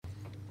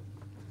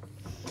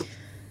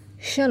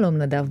שלום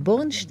נדב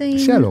בורנשטיין.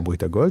 שלום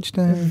בריטה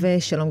גולדשטיין.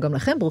 ושלום גם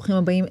לכם, ברוכים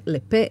הבאים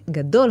לפה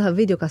גדול,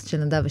 הווידאו-קאסט של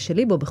נדב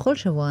ושלי, בו בכל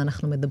שבוע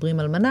אנחנו מדברים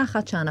על מנה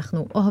אחת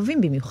שאנחנו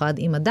אוהבים במיוחד,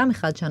 עם אדם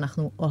אחד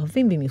שאנחנו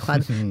אוהבים במיוחד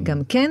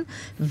גם כן,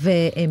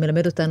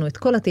 ומלמד אותנו את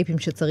כל הטיפים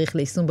שצריך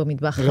ליישום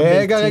במטבח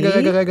הביתי.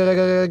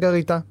 רגע,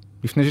 ריטה.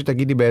 לפני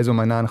שתגידי באיזו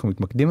מנה אנחנו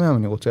מתמקדים היום,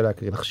 אני רוצה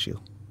להקריא לך שיר.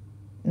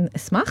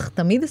 אשמח,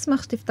 תמיד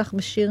אשמח שתפתח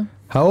בשיר.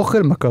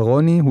 האוכל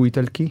מקרוני הוא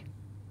איטלקי.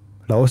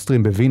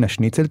 לאוסטרים בווינה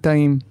שניצל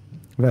טעים,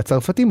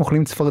 והצרפתים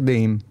אוכלים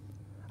צפרדעים.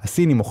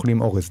 הסינים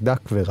אוכלים אורז דק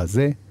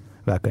ורזה,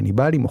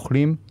 והקניבלים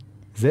אוכלים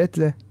זה את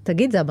זה.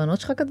 תגיד, זה הבנות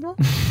שלך כתבו?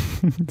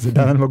 זה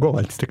דרן מגור,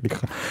 אל תסתכל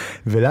לך.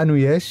 ולנו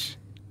יש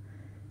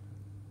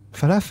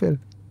פלאפל.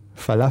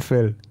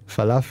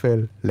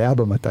 פלאפל,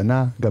 לאבא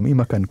מתנה, גם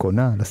אמא כאן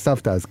קונה,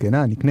 לסבתא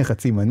הזקנה, נקנה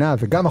חצי מנה,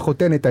 וגם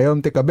החותנת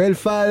היום תקבל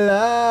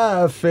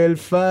פלאפל.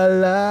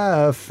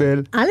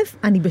 א',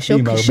 אני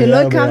בשוק שלא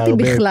הכרתי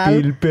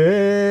בכלל.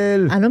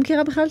 פלפל. אני לא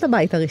מכירה בכלל את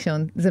הבית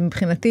הראשון. זה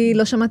מבחינתי,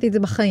 לא שמעתי את זה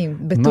בחיים,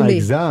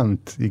 בתולי. מה,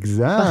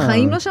 הגזמת?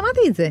 בחיים לא שמעתי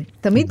את זה.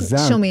 תמיד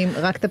שומעים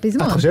רק את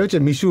הפזמון. את חושבת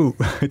שמישהו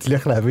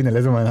הצליח להבין על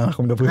איזה מנה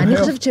אנחנו מדברים היום? אני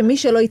חושבת שמי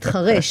שלא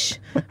יתחרש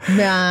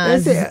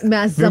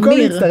מהזמיר. במקום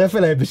להצטרף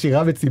אליי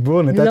בשירה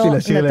בציבור, נתתי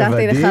לשיר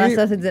לבדי. נתתי לך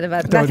לעשות את זה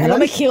לבד. אתה לא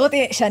מכיר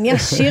אותי, שאני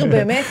אשיר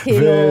באמת,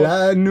 כאילו...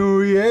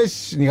 ולנו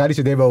יש, נראה לי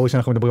שדי ברור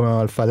שאנחנו מדברים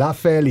על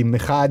פלאפל, עם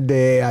אחד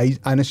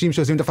האנשים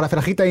שעושים את הפלאפל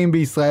הכי טעים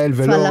בישראל,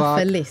 ולא רק...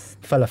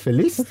 פלאפליסט.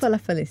 פלאפליסט? הוא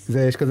פלאפליסט.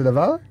 יש כזה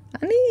דבר?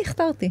 אני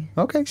הכתרתי.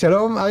 אוקיי,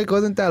 שלום, אריק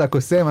רוזנטל,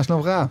 הקוסם, מה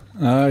שלומך?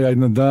 היי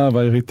נדב,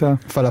 היי ריטה.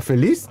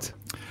 פלאפליסט?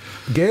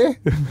 גאה?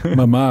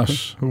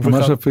 ממש,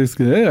 ממש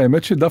הפייסט.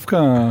 האמת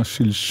שדווקא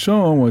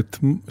שלשום, או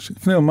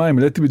לפני יומיים,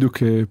 העליתי בדיוק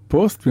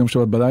פוסט ביום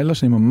שבת בלילה,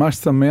 שאני ממש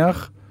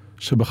שמח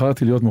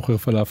שבחרתי להיות מוכר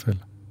פלאפל.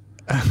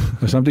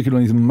 רשמתי כאילו,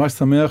 אני ממש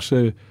שמח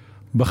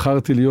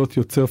שבחרתי להיות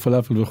יוצר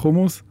פלאפל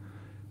וחומוס.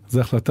 זו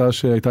החלטה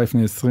שהייתה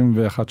לפני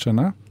 21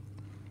 שנה.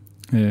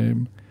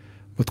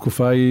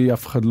 בתקופה ההיא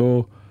אף אחד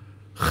לא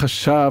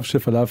חשב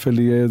שפלאפל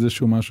יהיה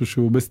איזשהו משהו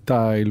שהוא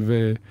בסטייל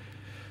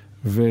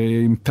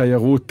ועם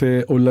תיירות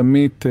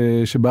עולמית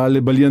שבאה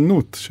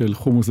לבליינות של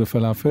חומוס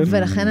ופלאפל.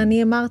 ולכן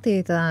אני אמרתי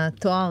את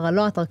התואר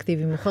הלא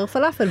אטרקטיבי מוכר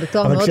פלאפל,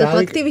 בתואר מאוד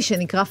אטרקטיבי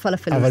שנקרא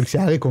פלאפליסט. אבל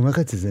כשאריק אומר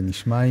את זה, זה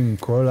נשמע עם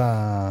כל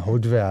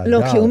ההוד וההדר.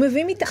 לא, כי הוא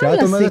מביא מטעם לסיפור.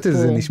 כשאת אומרת את זה,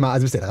 זה נשמע,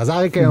 אז בסדר. אז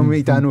אריק היום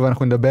איתנו,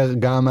 ואנחנו נדבר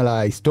גם על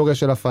ההיסטוריה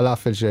של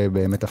הפלאפל,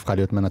 שבאמת הפכה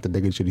להיות מנת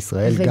הדגל של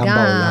ישראל, גם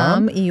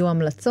בעולם. וגם יהיו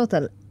המלצות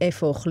על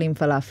איפה אוכלים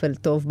פלאפל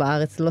טוב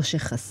בארץ, לא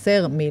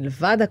שחסר,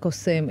 מלבד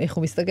הקוסם, איך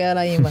הוא מסתכל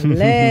עליי עם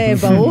הלב,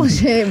 ברור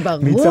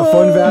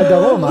מצפון ועד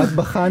דרום, את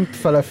בחנת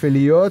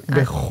פלאפליות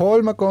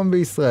בכל מקום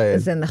בישראל.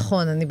 זה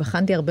נכון, אני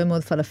בחנתי הרבה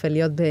מאוד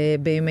פלאפליות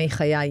בימי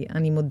חיי.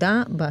 אני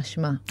מודה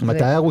באשמה.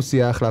 מתי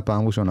הרוסיה אכלה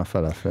פעם ראשונה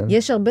פלאפל?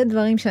 יש הרבה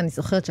דברים שאני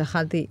זוכרת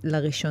שאכלתי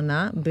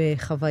לראשונה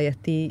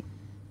בחווייתי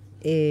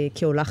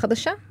כעולה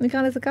חדשה,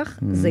 נקרא לזה כך.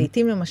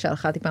 זיתים למשל,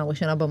 אכלתי פעם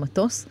ראשונה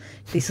במטוס,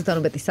 טיסו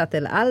אותנו בטיסת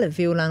אל על,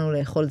 הביאו לנו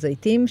לאכול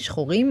זיתים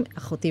שחורים,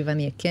 אחותי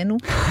ואני הכנו,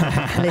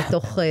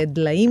 לתוך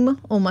דליים,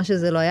 או מה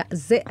שזה לא היה.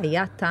 זה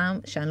היה טעם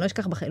שאני לא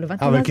אשכח בחיים.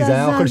 אבל כי זה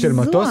היה אוכל של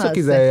מטוס, או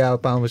כי זה היה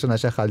פעם ראשונה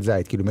שאכלת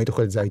זית? כאילו, מי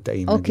תאכלת זית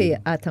טעים? אוקיי,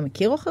 אתה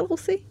מכיר אוכל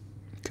רוסי?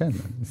 כן.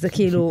 זה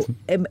כאילו,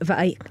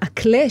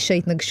 והקלש,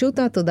 ההתנגשות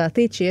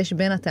התודעתית שיש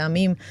בין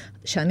הטעמים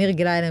שאני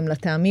רגילה אליהם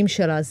לטעמים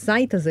של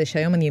הזית הזה,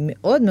 שהיום אני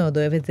מאוד מאוד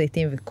אוהבת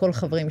זיתים, וכל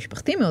חברי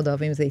משפחתי מאוד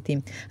אוהבים זיתים.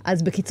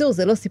 אז בקיצור,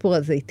 זה לא סיפור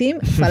על זיתים.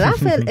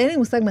 פלאפל, אין לי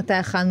מושג מתי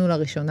אכלנו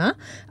לראשונה,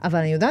 אבל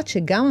אני יודעת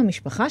שגם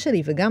המשפחה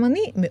שלי וגם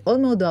אני מאוד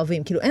מאוד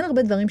אוהבים. כאילו, אין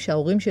הרבה דברים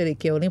שההורים שלי,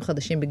 כעולים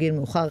חדשים בגיל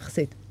מאוחר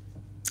יחסית,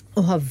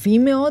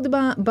 אוהבים מאוד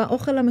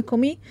באוכל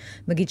המקומי.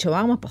 נגיד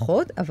שווארמה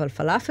פחות, אבל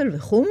פלאפל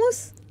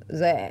וחומוס,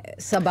 זה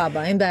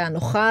סבבה, אין בעיה,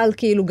 נאכל,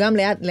 כאילו גם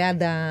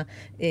ליד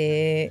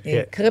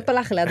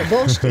הקרפלח, ליד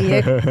הבורש,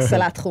 יהיה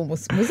סלט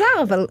חומוס. מוזר,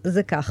 אבל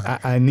זה כך.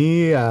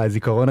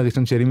 הזיכרון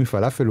הראשון שלי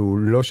מפלאפל הוא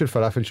לא של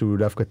פלאפל שהוא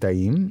דווקא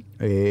טעים,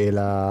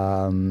 אלא...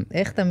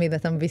 איך תמיד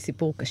אתה מביא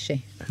סיפור קשה?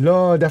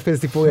 לא, דווקא זה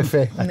סיפור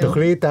יפה. את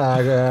תאכלי את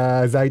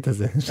הזית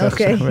הזה.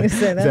 אוקיי,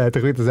 בסדר. זה,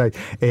 תאכלי את הזית.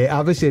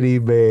 אבא שלי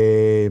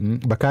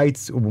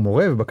בקיץ הוא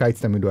מורה,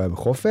 ובקיץ תמיד הוא היה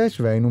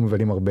בחופש, והיינו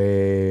מבלים הרבה,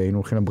 היינו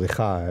הולכים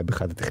לבריכה,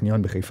 באחד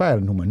הטכניון בחיפה, היה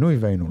לנו מנוי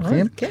והיינו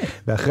הולכים.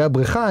 ואחרי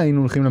הבריכה היינו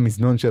הולכים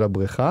למזנון של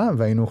הבריכה,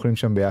 והיינו אוכלים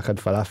שם ביחד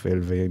פלאפל,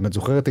 ואם את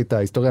זוכרת את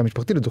ההיסטוריה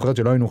המשפחתית, את זוכרת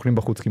שלא היינו אוכלים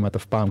בחוץ כמעט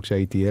אף פעם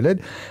כשהייתי ילד,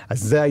 אז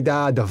זה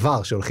היה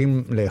הדבר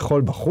שהולכים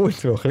לאכול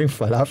בחוץ ואוכלים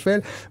פלאפל,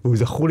 והוא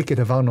זכור לי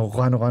כדבר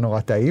נורא נורא נורא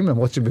טעים,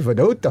 למרות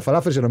שבוודאות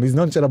הפלאפל של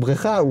המזנון של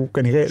הבריכה הוא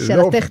כנראה של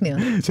הטכניון.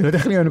 של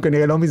הטכניון הוא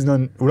כנראה לא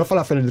מזנון, הוא לא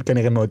פלאפל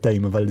כנראה מאוד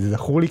טעים, אבל זה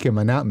זכור לי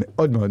כמנה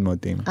מאוד מאוד מאוד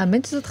טעים.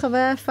 האמת שזאת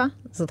חוויה יפה.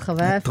 זאת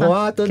חוויה יפה. את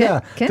רואה, אתה יודע.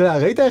 אתה יודע,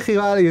 ראית איך היא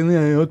ראה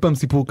לי, עוד פעם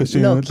סיפור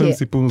קשה, עוד פעם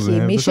סיפור זה. כי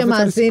מי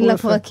שמאזין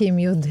לפרקים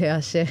יודע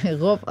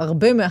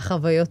הרבה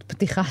מהחוויות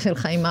פתיחה של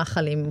חיים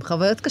מאכלים,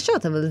 חוויות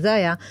קשות, אבל זה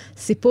היה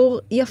סיפור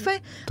יפה.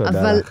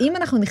 אבל אם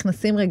אנחנו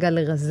נכנסים רגע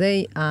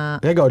לרזי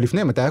רגע, עוד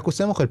לפני, מתי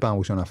הקוסם אוכל פעם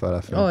ראשונה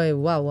פלאפל? אוי,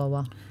 וואו, וואו,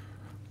 וואו.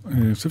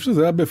 אני חושב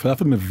שזה היה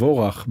בפלאפל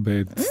מבורך,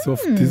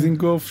 בסוף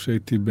טיזינגוף,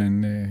 שהייתי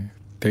בן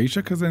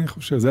 9 כזה, אני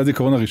חושב, זה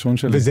הזיכרון הראשון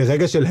שלי. וזה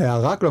רגע של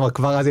הערה, כלומר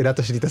כבר אז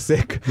ידעת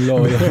שתתעסק.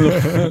 לא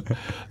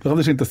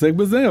חשבתי שנתעסק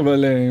בזה,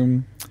 אבל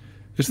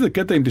יש איזה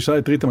קטע אם תשאל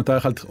את ריטה מתי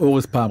אכלת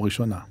אורז פעם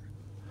ראשונה.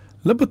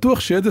 לא בטוח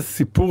שיהיה איזה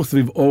סיפור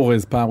סביב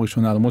אורז פעם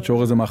ראשונה, למרות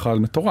שאורז זה מאכל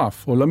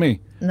מטורף, עולמי.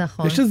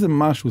 נכון. יש איזה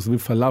משהו סביב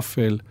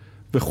פלאפל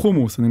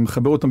וחומוס, אני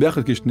מחבר אותם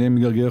ביחד כי שניהם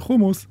מגרגרי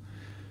חומוס,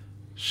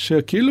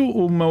 שכאילו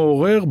הוא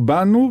מעורר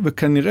בנו,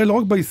 וכנראה לא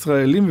רק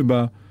בישראלים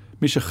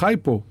ובמי שחי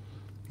פה,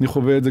 אני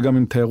חווה את זה גם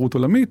עם תיירות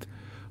עולמית,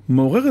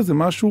 מעורר איזה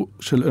משהו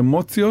של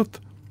אמוציות,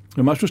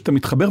 ומשהו שאתה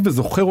מתחבר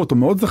וזוכר אותו,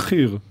 מאוד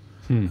זכיר.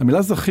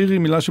 המילה זכיר היא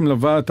מילה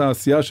שמלווה את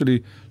העשייה שלי,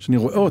 שאני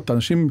רואה אותה,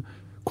 אנשים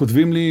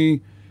כותבים לי,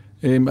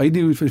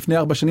 הייתי לפני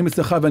 4 שנים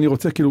אצלך, ואני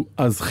רוצה כאילו,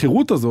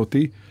 הזכירות הזאת,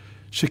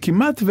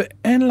 שכמעט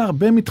ואין לה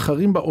הרבה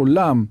מתחרים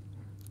בעולם,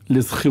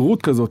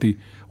 לזכירות כזאת,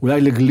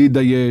 אולי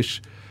לגלידה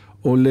יש,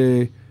 או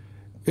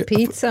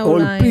פיצה או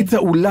אולי. פיצה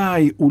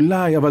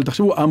אולי, אבל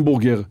תחשבו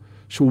המבורגר,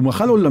 שהוא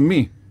מאכל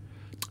עולמי.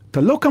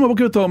 אתה לא קם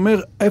בבוקר, אתה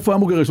אומר, איפה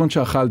המבורגר הראשון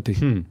שאכלתי?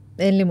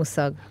 אין לי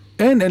מושג.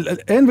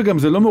 אין, וגם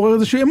זה לא מעורר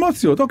איזושהי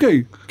אמוציות,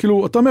 אוקיי.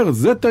 כאילו, אתה אומר,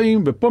 זה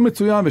טעים, ופה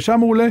מצוין, ושם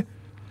מעולה.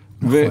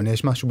 נכון,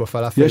 יש משהו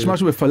בפלאפל. יש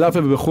משהו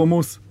בפלאפל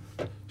ובחומוס,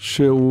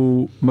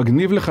 שהוא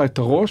מגניב לך את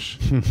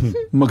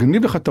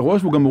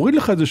הראש, והוא גם מוריד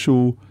לך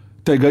איזשהו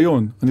את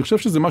ההיגיון. אני חושב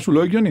שזה משהו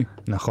לא הגיוני.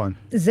 נכון.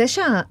 זה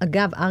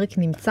שאגב, אריק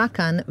נמצא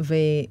כאן,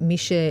 ומי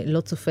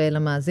שלא צופה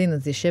למאזין,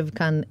 אז יושב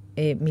כאן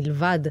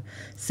מלבד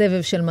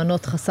סבב של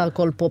מנות חסר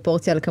כל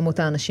פרופורציה לכמות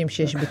האנשים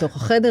שיש בתוך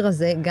החדר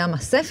הזה, גם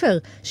הספר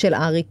של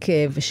אריק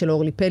ושל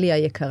אורלי פלי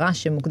היקרה,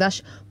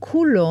 שמוקדש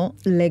כולו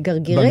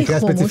לגרגירי חומוס. במקרה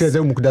הספציפי הזה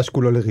הוא מוקדש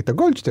כולו לריטה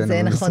גולדשטיין.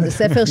 זה נכון, זה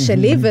ספר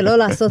שלי, ולא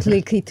לעשות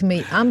לי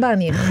כתמי אמבה,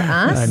 אני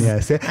אכעס. אני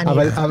אעשה.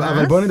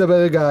 אבל בואו נדבר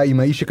רגע עם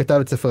האיש שכתב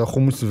את ספר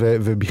החומוס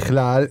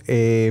ובכלל,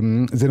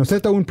 זה נושא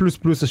טעון פלוס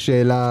פלוס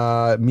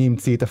השאלה מי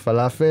המציא את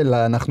הפלאפל.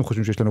 אנחנו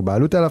חושבים שיש לנו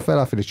בעלות על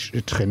הפלאפל, יש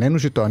את שכנינו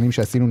שטוענים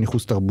שעשינו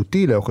ניחוס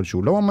תרבותי לאוכל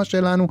שהוא לא ממש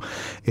שלנו.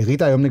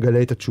 ריטה, היום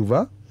נגלה את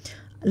התשובה?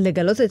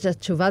 לגלות את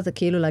התשובה זה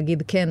כאילו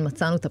להגיד, כן,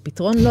 מצאנו את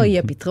הפתרון, לא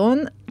יהיה פתרון,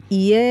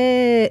 יהיה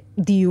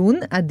דיון,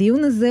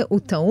 הדיון הזה הוא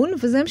טעון,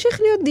 וזה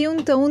המשיך להיות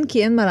דיון טעון,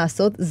 כי אין מה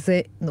לעשות,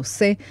 זה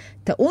נושא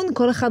טעון,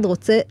 כל אחד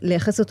רוצה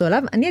לייחס אותו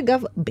אליו. אני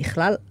אגב,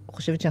 בכלל,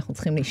 חושבת שאנחנו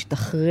צריכים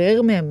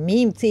להשתחרר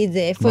מי המציא את זה,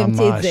 איפה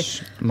המציא את זה.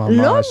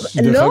 ממש.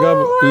 לא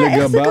רואה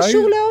איך זה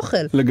קשור לאוכל.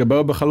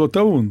 לגבי בכלל לא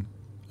טעון.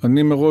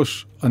 אני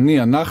מראש,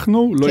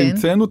 אנחנו לא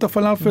המצאנו את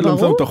הפלאפל, לא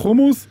המצאנו את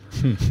החומוס,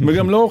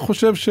 וגם לא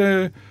חושב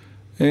שזה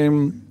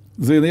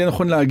יהיה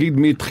נכון להגיד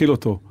מי התחיל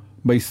אותו.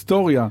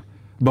 בהיסטוריה,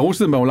 ברור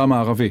שזה בעולם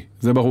הערבי,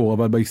 זה ברור,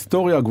 אבל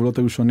בהיסטוריה הגבולות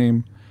היו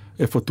שונים,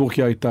 איפה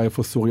טורקיה הייתה,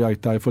 איפה סוריה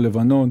הייתה, איפה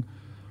לבנון,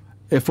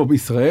 איפה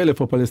ישראל,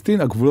 איפה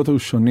פלסטין, הגבולות היו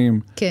שונים.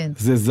 כן.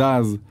 זה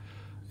זז.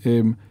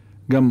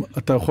 גם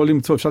אתה יכול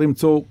למצוא, אפשר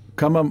למצוא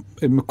כמה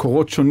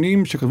מקורות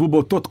שונים שכתבו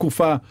באותו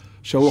תקופה,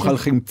 שההוא אכל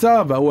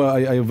חמצה, וההוא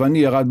היווני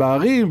ירד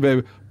בערים,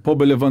 ופה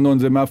בלבנון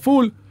זה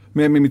מהפול,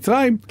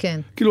 ממצרים. כן.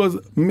 כאילו, אז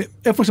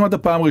איפה שמעת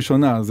פעם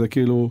ראשונה? זה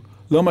כאילו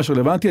לא משהו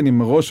רלוונטי, אני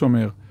מראש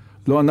אומר,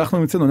 לא אנחנו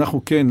נמצאנו,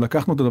 אנחנו כן,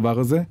 לקחנו את הדבר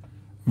הזה,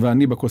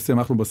 ואני בקוסם,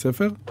 אנחנו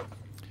בספר,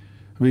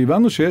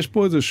 והבנו שיש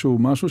פה איזשהו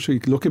משהו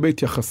שלא קיבל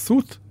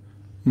התייחסות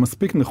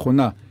מספיק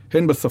נכונה,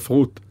 הן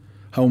בספרות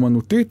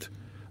האומנותית,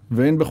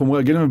 ואין בחומרי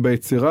הגלם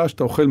וביצירה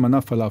שאתה אוכל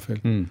מנה פלאפל.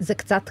 זה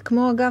קצת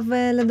כמו אגב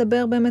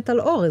לדבר באמת על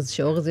אורז,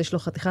 שאורז יש לו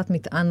חתיכת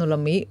מטען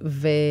עולמי,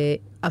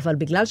 אבל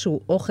בגלל שהוא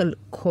אוכל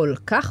כל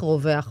כך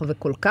רווח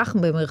וכל כך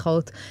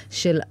במרכאות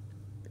של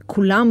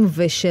כולם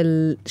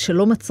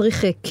שלא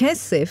מצריך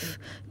כסף,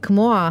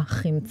 כמו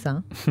החמצה,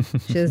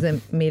 שזו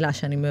מילה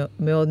שאני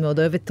מאוד מאוד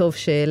אוהבת, טוב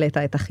שהעלית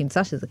את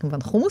החמצה, שזה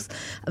כמובן חומוס,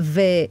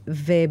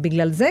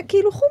 ובגלל זה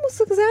כאילו חומוס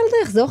זה על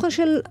דרך, זה אוכל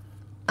של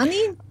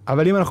עניים.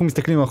 אבל אם אנחנו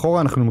מסתכלים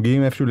אחורה, אנחנו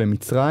מגיעים איפשהו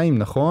למצרים,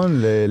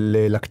 נכון?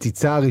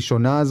 לקציצה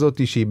הראשונה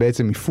הזאת, שהיא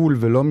בעצם מפול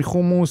ולא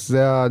מחומוס,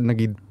 זה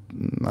נגיד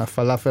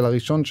הפלאפל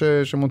הראשון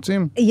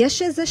שמוצאים?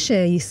 יש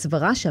איזושהי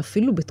סברה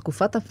שאפילו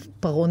בתקופת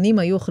הפרעונים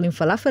היו אוכלים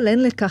פלאפל,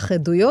 אין לכך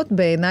עדויות,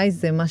 בעיניי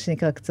זה מה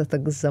שנקרא קצת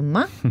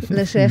הגזמה,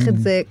 לשייך את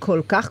זה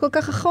כל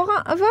כך אחורה,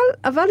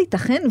 אבל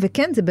ייתכן,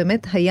 וכן, זה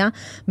באמת היה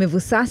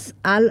מבוסס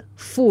על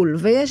פול,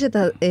 ויש את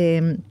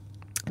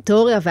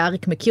תיאוריה,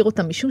 ואריק מכיר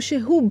אותה, משום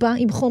שהוא בא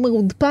עם חומר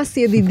מודפס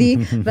ידידי,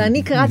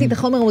 ואני קראתי את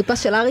החומר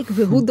המודפס של אריק,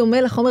 והוא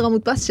דומה לחומר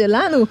המודפס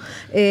שלנו,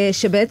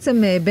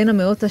 שבעצם בין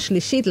המאות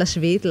השלישית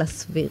לשביעית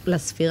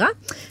לספירה.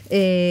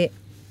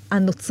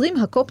 הנוצרים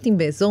הקופטים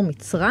באזור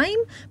מצרים,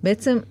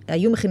 בעצם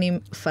היו מכינים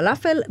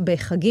פלאפל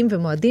בחגים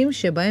ומועדים,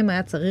 שבהם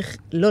היה צריך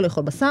לא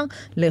לאכול בשר,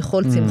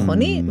 לאכול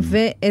צמחוני,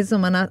 ואיזו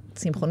מנה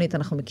צמחונית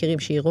אנחנו מכירים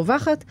שהיא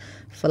רווחת,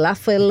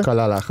 פלאפל.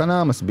 קלה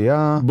להכנה,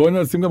 משביעה. בואו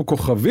נשים גם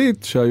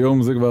כוכבית,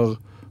 שהיום זה כבר,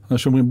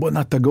 אנשים אומרים, בוא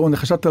נה, אתה גאון,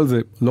 חשבת על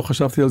זה? לא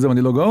חשבתי על זה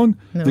ואני לא גאון,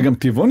 זה גם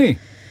טבעוני.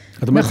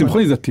 את אומרת,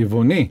 צמחוני זה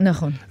טבעוני.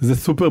 נכון. זה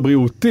סופר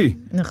בריאותי.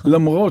 נכון.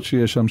 למרות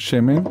שיש שם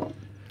שמן,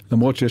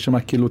 למרות שיש שם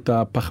כאילו את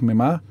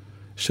הפחמימה,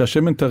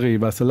 שהשמן טרי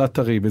והסלט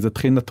טרי וזה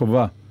טחינה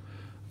טובה,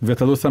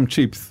 ואתה לא שם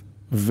צ'יפס,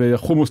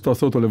 והחומוס אתה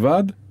עושה אותו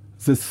לבד,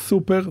 זה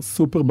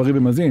סופר בריא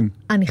ומזין.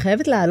 אני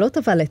חייבת להעלות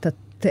אבל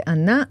את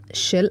טענה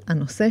של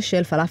הנושא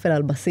של פלאפל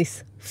על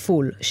בסיס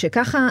פול,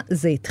 שככה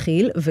זה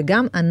התחיל,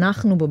 וגם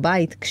אנחנו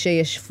בבית,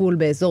 כשיש פול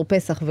באזור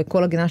פסח,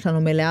 וכל הגינה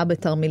שלנו מלאה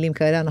בתרמילים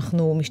כאלה,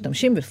 אנחנו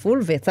משתמשים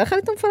בפול, ויצא לך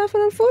לטעום פלאפל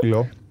על פול?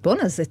 לא.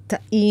 בונה, זה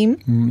טעים.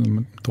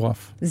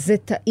 מטורף. זה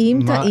טעים.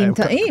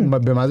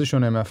 במה זה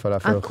שונה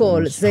מהפלאפל?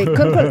 הכל.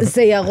 קודם כל,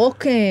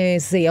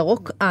 זה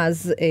ירוק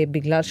אז,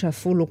 בגלל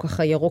שהפול הוא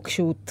ככה ירוק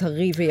שהוא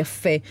טרי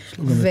ויפה.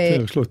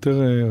 יש לו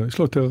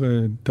יותר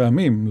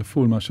טעמים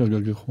לפול מאשר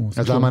גרגר חומוס.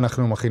 אז למה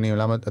אנחנו מכינים?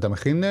 אתה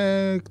מכין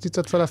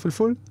קציצת פלאפל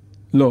פול?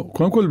 לא,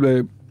 קודם כל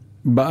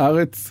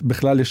בארץ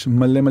בכלל יש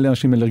מלא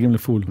אנשים אלרגיים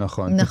לפול.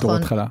 נכון.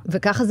 נכון,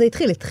 וככה זה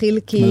התחיל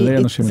כי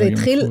זה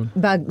התחיל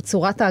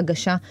בצורת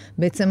ההגשה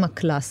בעצם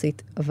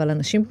הקלאסית, אבל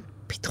אנשים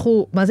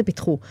פיתחו, מה זה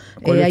פיתחו?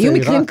 היו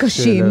מקרים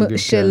קשים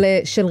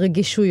של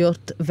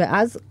רגישויות,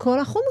 ואז כל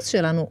החומוס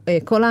שלנו,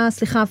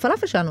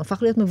 הפלאפל שלנו הפך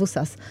להיות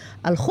מבוסס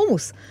על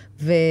חומוס,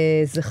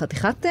 וזה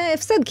חתיכת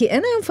הפסד, כי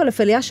אין היום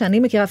פלאפליה שאני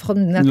מכירה לפחות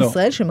במדינת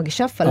ישראל,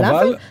 שמגישה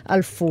פלאפל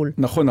על פול.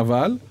 נכון,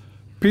 אבל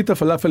פיתה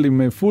פלאפל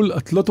עם פול,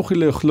 את לא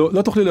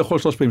תוכלי לאכול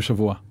 3 פעמים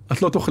בשבוע.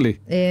 את לא תוכלי.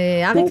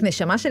 אריק,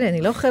 נשמה שלי,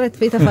 אני לא אוכלת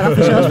פיתה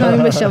פלאפל 3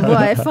 פעמים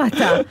בשבוע, איפה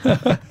אתה?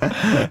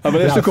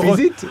 אבל יש לקוחות...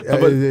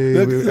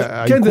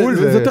 כן,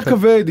 זה יותר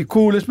כבד,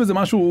 עיכול, יש בזה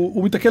משהו,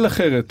 הוא מתעכל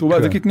אחרת,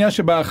 זה קטניה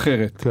שבאה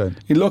אחרת.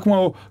 היא לא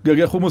כמו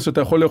גרגר חומוס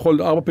שאתה יכול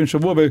לאכול 4 פעמים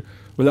בשבוע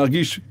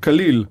ולהרגיש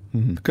קליל.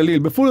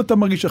 בפול אתה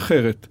מרגיש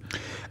אחרת.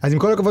 אז עם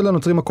כל הכבוד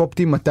לנוצרים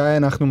הקופטים, מתי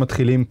אנחנו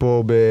מתחילים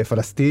פה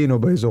בפלסטין או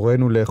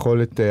באזורנו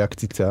לאכול את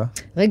הקציצה?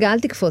 רגע, אל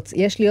תקפוץ.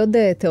 יש לי עוד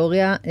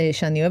תיאוריה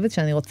שאני אוהבת,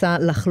 שאני רוצה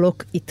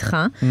לחלוק איתך.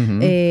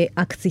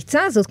 הקציצה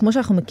הזאת, כמו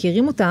שאנחנו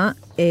מכירים אותה,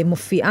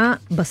 מופיעה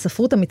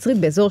בספרות המצרית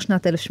באזור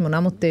שנת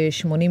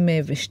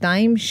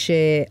 1882,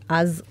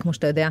 שאז, כמו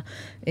שאתה יודע,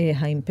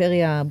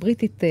 האימפריה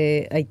הבריטית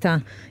הייתה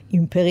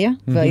אימפריה,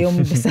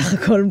 והיום בסך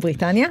הכל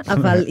בריטניה,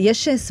 אבל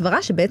יש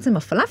סברה שבעצם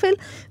הפלאפל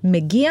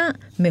מגיע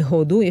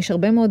מהודו, יש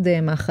הרבה מאוד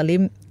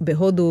מאכלים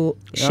בהודו,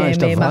 יש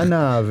את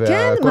הוואנה וכל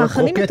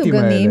מאכלים הקרוקטים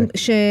האלה. מטוגנים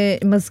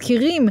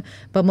שמזכירים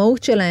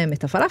במהות שלהם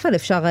את הפלאפל,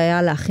 אפשר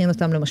היה להכין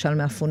אותם למשל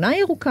מאפונה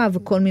ירוקה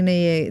וכל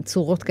מיני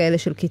צורות כאלה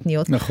של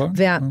קטניות. נכון.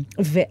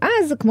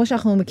 ואז, כמו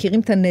שאנחנו מכירים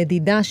את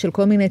הנדידה של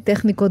כל מיני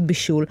טכניקות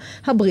בישול,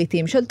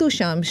 הבריטים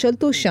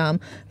שלטו שם,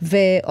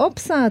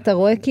 ואופסה, אתה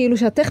רואה כאילו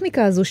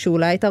שהטכניקה הזו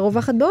שאולי הייתה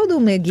רווחת בהודו,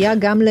 מגיעה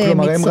גם למצרים.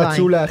 כלומר, הם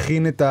רצו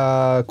להכין את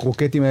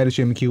הקרוקטים האלה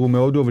שהם הכירו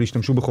מהודו, אבל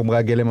השתמשו בחומרי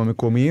הגלם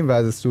המקומיים,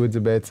 ואז עשו את זה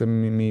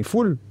בעצם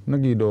מפול,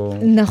 נגיד, או...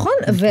 נכון,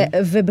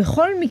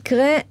 ובכל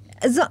מקרה,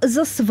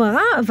 זו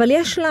סברה, אבל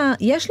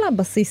יש לה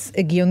בסיס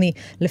הגיוני,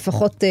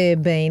 לפחות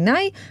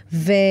בעיניי,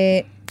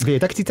 והיא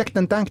הייתה קציצה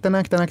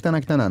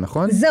קטנה,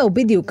 נכון? זהו,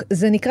 בדיוק.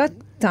 זה נקרא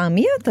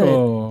טעמיה?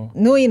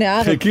 נו, הנה,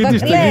 אריק. חיכיתי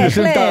שתגיד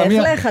השם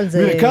טעמיה. לך על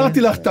זה.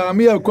 והכרתי לך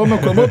טעמיה בכל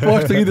מקומות, פה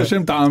רק שתגיד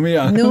השם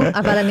טעמיה. נו,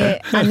 אבל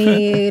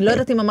אני לא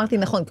יודעת אם אמרתי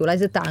נכון, כי אולי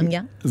זה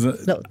טעמיה. לא,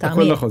 טעמיה.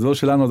 הכל נכון, זה לא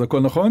שלנו, אז הכל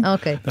נכון.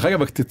 אוקיי. דרך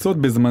אגב, הקציצות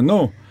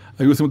בזמנו,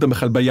 היו עושים אותם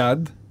בכלל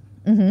ביד,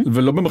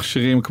 ולא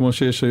במכשירים כמו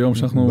שיש היום,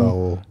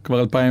 שאנחנו כבר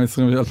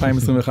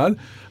 2021,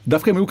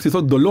 דווקא הם היו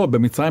קציצות גדולות,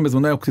 במצרים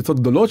בזמנו היו קציצות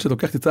גדולות,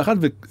 שלוקח קציצה אחת,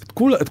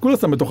 ואת כולה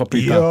שם בתוך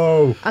הפיתה.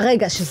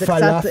 הרגע, שזה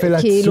קצת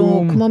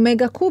כאילו כמו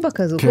מגה קובה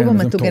כזו, קובה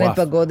מתוגנת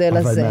בגודל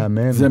הזה.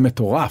 זה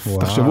מטורף,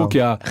 תחשבו כי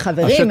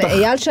חברים,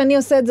 אייל שאני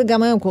עושה את זה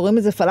גם היום, קוראים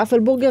לזה פלאפל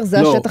בורגר,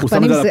 זה השטח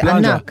פנים, זה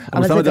ענק,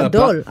 אבל זה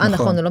גדול.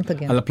 נכון, הוא לא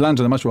מתגן. על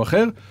הפלנג'ה זה משהו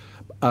אחר.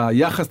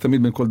 היחס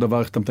תמיד בין כל דבר,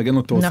 איך אתה מתגן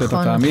אותו, עושה את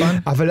הטעמים.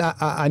 אבל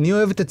אני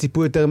אוהב את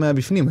הציפוי יותר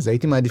מהבפנים, אז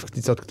הייתי מעדיף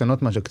קציצות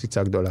קטנות מאשר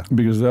קציצה גדולה.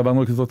 בגלל זה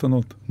עברנו לקציצות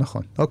קטנות.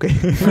 נכון, אוקיי.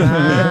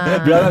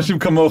 בגלל אנשים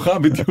כמוך,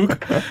 בדיוק.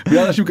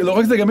 בגלל אנשים, לא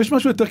רק זה, גם יש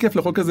משהו יותר כיף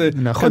לאכול כזה,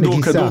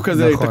 כדור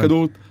כזה, את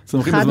הכדור,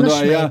 סמכים בזמנו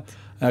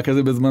היה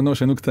כזה בזמנו,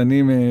 שהיינו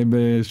קטנים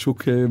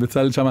בשוק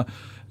בצלאל שם,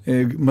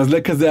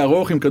 מזלג כזה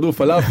ארוך עם כדור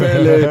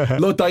פלאפל,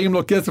 לא טעים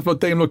לו כסף, לא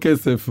טעים לו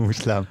כסף.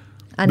 מושלם.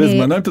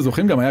 בזמנו, אם אתה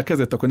זוכרים, גם היה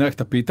כזה, אתה קונה רק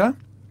את הפיתה,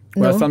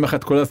 הוא היה שם לך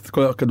את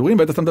כל הכדורים,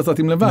 והיית שם את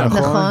הסרטים לבד.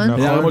 נכון.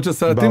 היה רמות של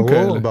סרטים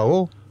כאלה.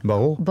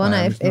 ברור.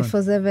 בוא'נה,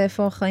 איפה זה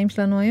ואיפה החיים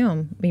שלנו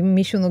היום? אם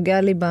מישהו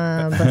נוגע לי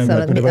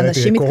בסלט,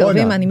 אנשים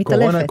מתקרבים, אני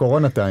מתעלפת.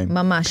 קורונה טיים.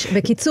 ממש.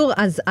 בקיצור,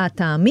 אז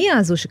הטעמיה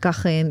הזו,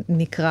 שכך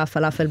נקרא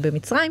פלאפל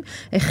במצרים,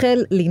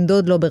 החל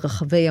לנדוד לו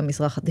ברחבי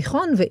המזרח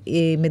התיכון,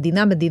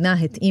 ומדינה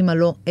התאימה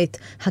לו את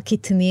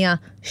הקטניה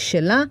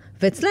שלה,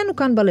 ואצלנו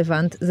כאן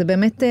בלבנט, זה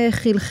באמת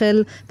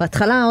חלחל,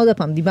 בהתחלה עוד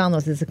הפעם דיברנו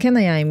על זה, זה כן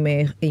היה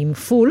עם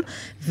פול,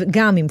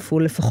 וגם עם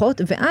פול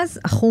לפחות, ואז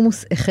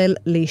החומוס החל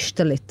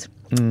להשתלט.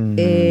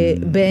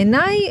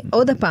 בעיניי,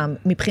 עוד הפעם,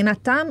 מבחינת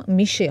טעם,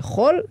 מי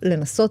שיכול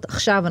לנסות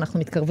עכשיו, אנחנו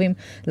מתקרבים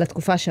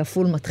לתקופה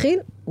שהפול מתחיל,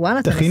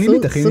 וואלה, תכיני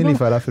לי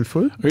פלאפל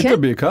פול? ראית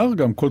בעיקר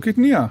גם כל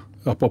קטניה.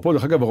 אפרופו,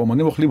 דרך אגב,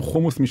 הרומנים אוכלים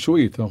חומוס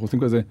משועית, אנחנו עושים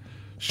כזה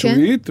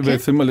שועית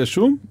ועצים מלא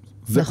שום.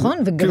 נכון,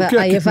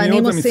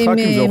 והיוונים עושים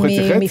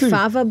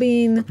מפאבה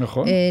בין,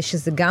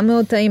 שזה גם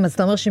מאוד טעים, אז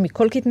אתה אומר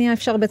שמכל קטניה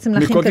אפשר בעצם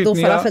להכין כדור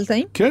פלאפל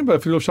טעים? כן,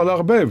 ואפילו אפשר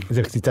להרבב.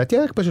 זה קציצת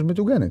ירק פשוט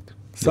מטוגנת.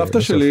 סבתא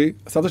שלי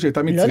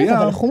הייתה מצריה. לא יודעת,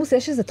 אבל לחומוס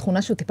יש איזו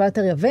תכונה שהוא טיפה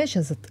יותר יבש,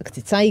 אז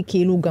הקציצה היא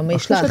כאילו גם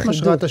יש לה אחידות.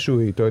 משרה את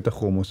השועית, או את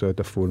החומוס, או את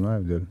הפול, מה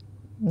ההבדל?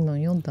 לא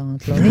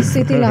יודעת, לא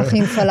ניסיתי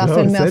להכין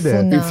פלאפל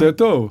מאפונה. זה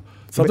טוב.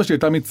 סבתא שלי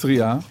הייתה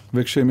מצריה,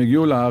 וכשהם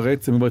הגיעו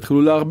לארץ, הם כבר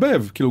התחילו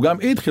לערבב. כאילו גם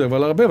היא התחילה כבר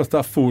לערבב,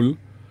 עשתה פול.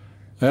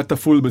 היה את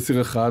הפול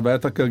בסיר אחד, והיה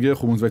את הקרגיע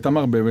חומוס, והייתה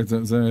מערבבת.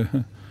 זה...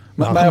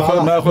 מה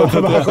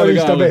יכול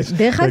להשתבש?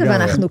 דרך אגב,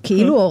 אנחנו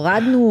כאילו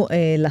הורדנו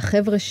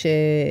לחבר'ה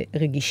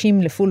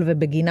שרגישים לפול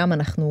ובגינם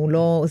אנחנו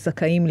לא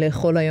זכאים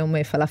לאכול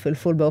היום פלאפל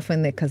פול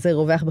באופן כזה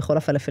רווח בכל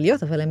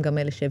הפלאפליות, אבל הם גם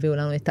אלה שהביאו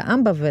לנו את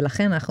האמבה,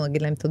 ולכן אנחנו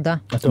נגיד להם תודה.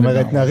 זאת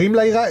אומרת, נערים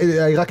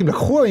לעיראקים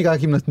לקחו, או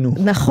העיראקים נתנו?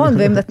 נכון,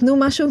 והם נתנו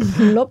משהו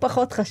לא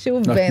פחות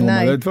חשוב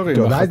בעיניי. נתנו מלא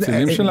דברים,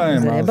 החצילים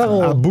שלהם. זה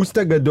ברור. הבוסט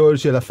הגדול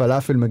של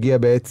הפלאפל מגיע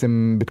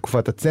בעצם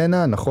בתקופת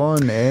הצנע, נכון?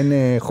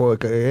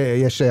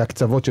 יש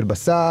הקצוות של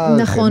בשר.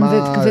 נכון,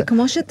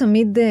 וכמו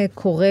שתמיד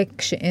קורה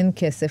כשאין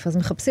כסף, אז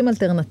מחפשים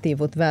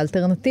אלטרנטיבות,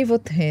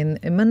 והאלטרנטיבות הן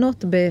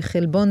מנות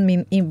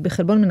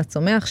בחלבון מן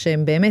הצומח,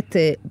 שהן באמת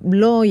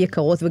לא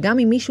יקרות, וגם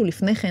אם מישהו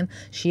לפני כן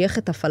שייך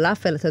את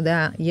הפלאפל, אתה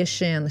יודע,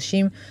 יש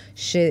אנשים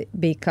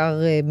שבעיקר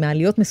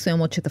מעליות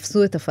מסוימות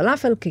שתפסו את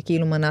הפלאפל,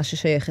 ככאילו מנה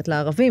ששייכת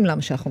לערבים,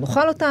 למה שאנחנו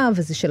נאכל אותה,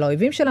 וזה של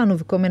האויבים שלנו,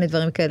 וכל מיני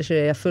דברים כאלה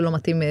שאפילו לא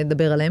מתאים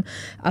לדבר עליהם,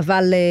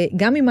 אבל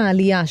גם עם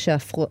העלייה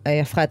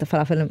שהפכה את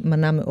הפלאפל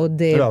מנה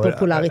מאוד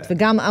פופולרית,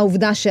 וגם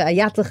העובדה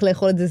שהיה צריך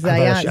לאכול את זה, זה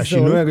היה זול.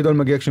 השינוי הגדול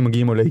מגיע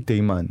כשמגיעים עולי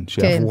תימן,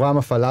 שעבורם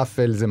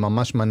הפלאפל זה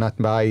ממש מנת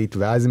בית,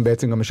 ואז הם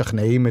בעצם גם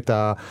משכנעים את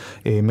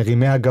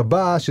מרימי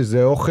הגבה,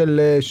 שזה אוכל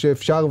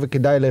שאפשר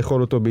וכדאי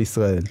לאכול אותו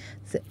בישראל.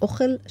 זה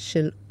אוכל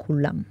של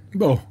כולם.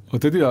 בוא,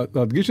 רציתי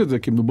להדגיש את זה,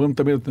 כי מדברים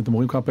תמיד, אתם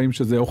אומרים כמה פעמים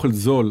שזה אוכל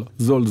זול.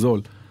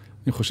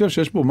 אני חושב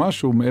שיש פה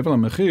משהו מעבר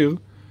למחיר,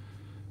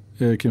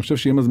 כי אני חושב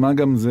שעם הזמן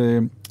גם זה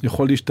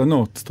יכול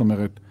להשתנות, זאת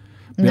אומרת,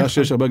 בגלל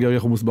שיש הרבה גרעי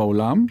חומוס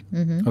בעולם,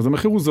 אז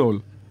המחיר הוא זול.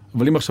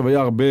 אבל אם עכשיו היה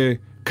הרבה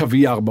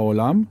קוויאר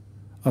בעולם,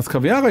 אז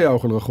קוויאר היה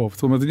אוכל רחוב.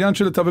 זאת אומרת, זה עניין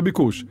של היצע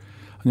וביקוש.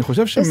 אני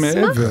חושב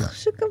שמעבר... אשמח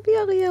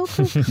שקוויאר יהיה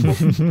אוכל רחוב.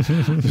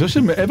 אני חושב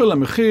שמעבר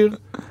למחיר,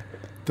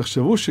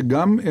 תחשבו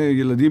שגם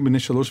ילדים בני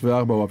 3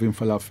 ו4 אוהבים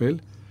פלאפל,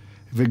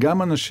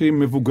 וגם אנשים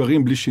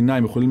מבוגרים בלי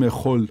שיניים יכולים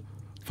לאכול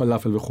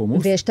פלאפל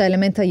וחומוס. ויש את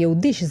האלמנט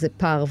היהודי שזה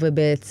פר,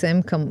 ובעצם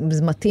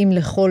מתאים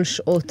לכל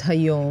שעות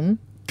היום.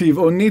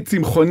 טבעוני,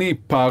 צמחוני,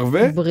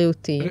 פרווה.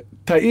 בריאותי.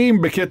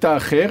 טעים בקטע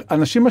אחר.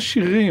 אנשים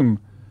עשירים.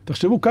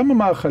 תחשבו כמה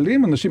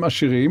מאכלים, אנשים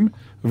עשירים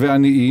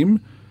ועניים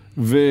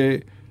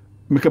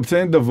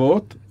ומקבצי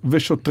נדבות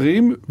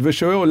ושוטרים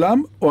ושועי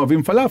עולם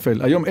אוהבים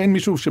פלאפל. היום אין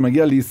מישהו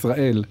שמגיע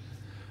לישראל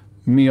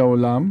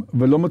מהעולם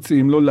ולא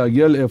מציעים לו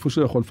להגיע לאיפה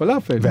שיכול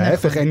פלאפל.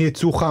 וההפך, אין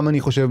ייצוא חם אני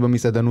חושב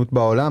במסעדנות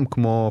בעולם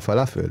כמו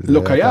פלאפל.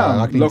 לא קיים,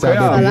 לא קיים.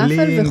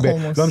 פלאפל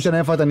וחומוס. לא משנה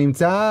איפה אתה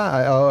נמצא,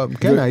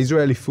 כן,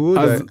 הישראלי פוד.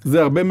 אז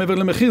זה הרבה מעבר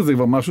למחיר, זה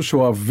כבר משהו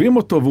שאוהבים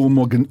אותו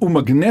והוא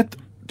מגנט.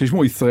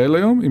 תשמעו, ישראל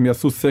היום, אם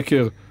יעשו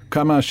סקר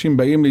כמה אנשים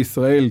באים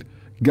לישראל,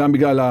 גם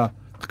בגלל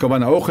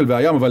כמובן האוכל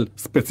והים, אבל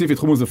ספציפית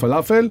חומוס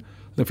ופלאפל,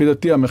 לפי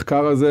דעתי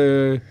המחקר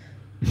הזה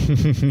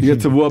יהיה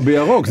צבוע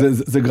בירוק,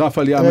 זה גרף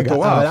עלייה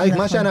מטורף. אבל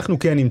מה שאנחנו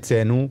כן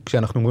המצאנו,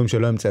 כשאנחנו אומרים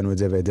שלא המצאנו את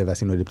זה ואת זה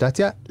ועשינו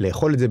אדפטציה,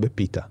 לאכול את זה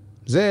בפיתה.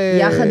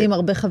 יחד עם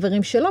הרבה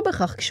חברים שלא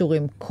בכך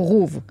קשורים,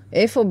 כרוב.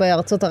 איפה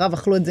בארצות ערב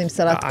אכלו את זה עם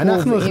סלט כרוב?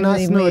 אנחנו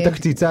הכנסנו את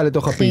הקציצה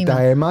לתוך הפיתה,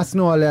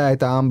 העמסנו עליה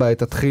את האמבה,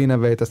 את הטחינה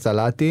ואת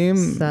הסלטים.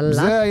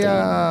 זה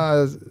היה...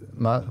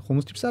 מה?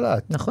 חומוס טיפ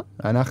סלט. נכון.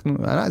 זה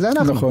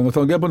אנחנו. נכון, אתה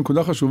נוגע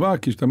בנקודה חשובה,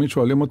 כי תמיד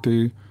שואלים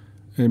אותי,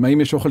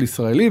 האם יש אוכל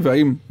ישראלי,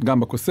 והאם גם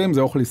בקוסם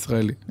זה אוכל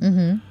ישראלי.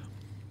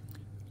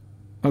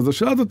 אז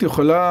השאלה הזאת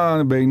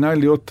יכולה בעיניי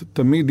להיות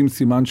תמיד עם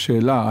סימן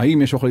שאלה,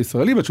 האם יש אוכל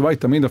ישראלי, והתשובה היא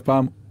תמיד אף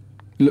פעם,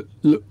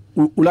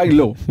 אולי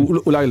לא,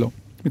 אולי לא.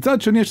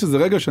 מצד שני יש איזה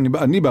רגע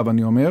שאני בא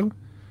ואני אומר,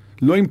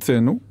 לא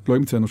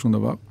המצאנו שום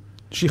דבר.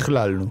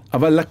 שכללנו.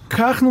 אבל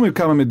לקחנו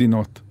מכמה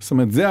מדינות. זאת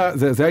אומרת,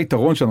 זה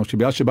היתרון שלנו,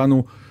 שבגלל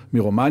שבאנו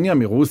מרומניה,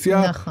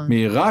 מרוסיה,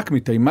 מעיראק,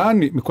 מתימן,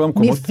 מכל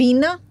המקומות.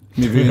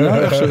 מבינה,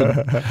 איך ש...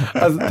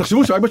 אז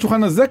תחשבו שרק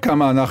בשולחן הזה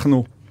כמה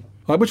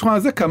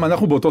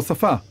אנחנו באותו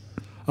שפה.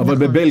 אבל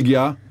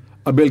בבלגיה,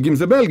 הבלגים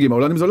זה בלגים,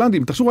 ההולנדים זה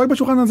הולנדים. תחשבו רק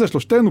בשולחן הזה,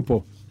 שלושתנו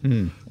פה.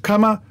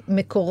 כמה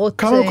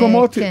מקורות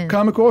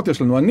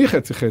יש לנו, אני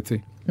חצי.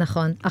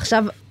 נכון.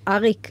 עכשיו,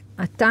 אריק,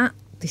 אתה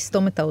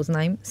תסתום את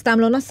האוזניים. סתם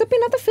לא נעשה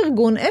פינת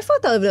הפרגון. איפה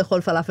אתה אוהב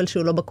לאכול פלאפל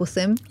שהוא לא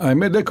בקוסם?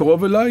 האמת די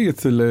קרוב אליי,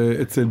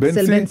 אצל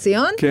בן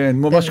ציון? כן,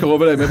 ממש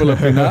קרוב אליי מעבר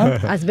לפינה.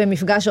 אז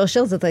במפגש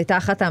אושר זאת הייתה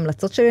אחת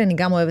ההמלצות שלי, אני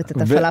גם אוהת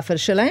את הפלאפל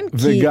שלהם,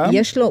 כי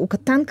יש לו, הוא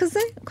קטן כזה,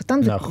 הוא קטן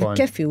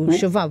וכיפי, הוא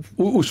שובב.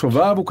 הוא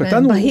שובב, הוא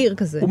קטן, בהיר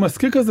כזה. הוא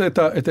מזכיר כזה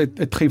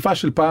את חיפה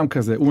של פעם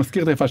כזה, הוא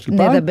מזכיר את חיפה של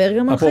פעם. נדבר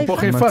גם על חיפה.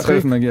 אפרופו חיפה,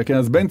 תכף נגיע, כן,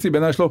 אז בנצי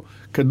בעיניי יש לו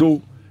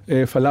כדור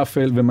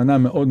פלאפל ומנה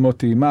מאוד מאוד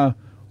טעימה,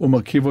 הוא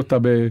מרכיב אותה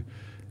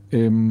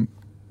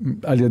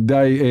על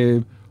ידי,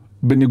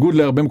 בניגוד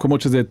להרבה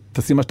מקומות שזה,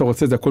 תשים מה שאתה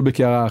רוצה, זה הכל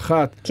בקערה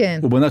אחת. כן.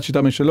 הוא בנת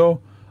שיטה משלו,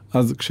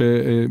 אז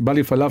כשבא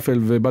לי פלאפל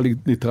ובא לי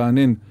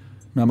להתרענן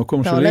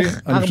מהמקום שלי.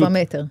 אתה הולך 4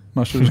 מטר.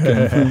 משהו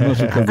כזה.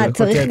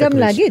 צריך גם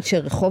להגיד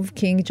שרחוב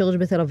קינג ג'ורג'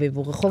 בתל אביב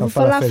הוא רחוב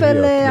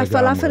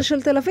הפלאפל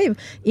של תל אביב.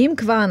 אם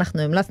כבר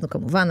אנחנו המלצנו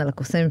כמובן על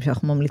הקוסמים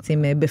שאנחנו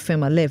ממליצים בפה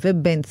מלא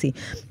ובנצי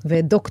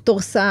ודוקטור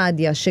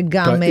סעדיה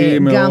שגם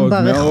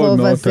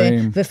ברחוב הזה.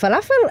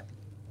 ופלאפל,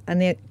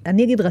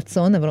 אני אגיד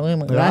רצון, אבל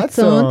אומרים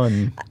רצון.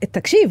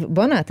 תקשיב,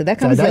 בונה, אתה יודע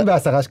כמה זה... זה עדיין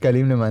ב10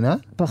 שקלים למנה?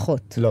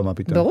 פחות. לא, מה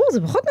פתאום? ברור,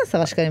 זה פחות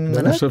מ10 שקלים למנה.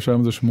 אני חושב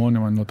שהיום זה 8,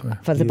 אם אני לא טועה.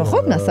 אבל זה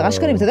פחות מ10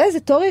 שקלים. אתה יודע איזה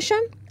תור יש שם?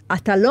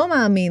 אתה לא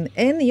מאמין,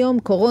 אין יום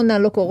קורונה,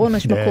 לא קורונה,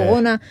 שמה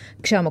קורונה.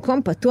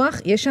 כשהמקום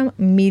פתוח, יש שם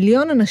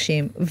 1,000,000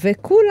 אנשים,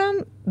 וכולם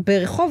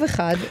ברחוב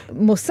אחד,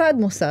 מוסד.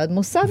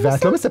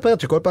 ואת לא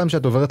מספרת שכל פעם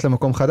שאת עוברת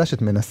למקום חדש,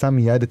 את מנסה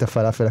מיד את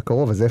הפלאפל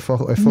הקרוב, אז איפה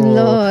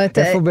לא, את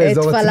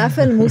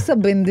פלאפל מוסה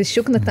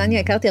בנדשוק נתניה,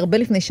 הכרתי הרבה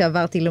לפני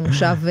שעברתי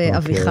למושב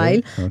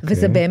אביחיל,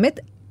 וזה באמת...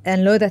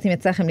 אני לא יודעת אם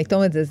יצא לכם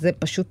לטעום את זה, זה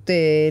פשוט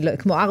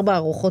כמו 4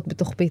 ארוחות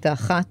בתוך פיתה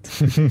אחת.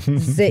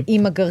 זה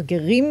עם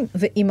הגרגרים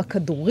ועם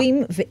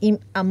הכדורים ועם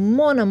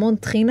המון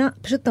טחינה.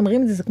 פשוט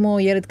תמרים את זה, זה כמו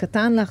ילד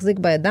קטן להחזיק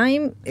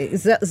בידיים.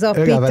 זו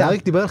הפיתה. רגע, אבל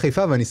אריק דיבר על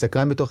חיפה, ואני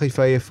סקרן בתוך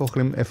חיפה,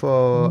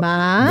 איפה...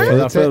 מה?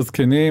 פלאפל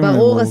הזקנים.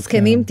 ברור,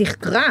 הזקנים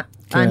תחקרה.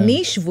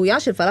 אני שבויה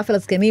של פלאפל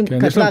הזקנים,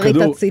 כתבה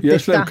ריטה ציטטה.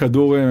 יש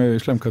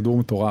להם כדור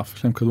מטורף,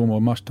 יש להם כדור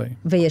ממש טעים.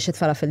 ויש את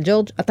פלאפל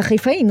ג'ורג'. אתה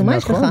חיפאי, נו מה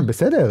יש לך? נכון,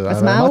 בסדר.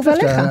 אז מה אהוב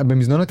עליך?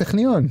 במזנון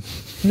הטכניון.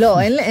 לא,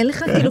 אין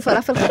לך כאילו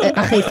פלאפל,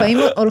 החיפאים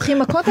הולכים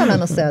מכות על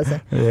הנושא הזה.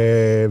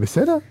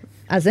 בסדר.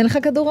 אז אין לך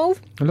כדור אהוב?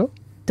 לא.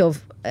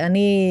 טוב,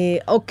 אני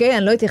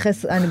לא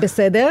אתייחס, אני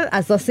בסדר,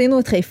 אז עשינו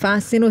את חיפה,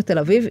 עשינו את תל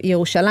אביב,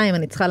 ירושלים,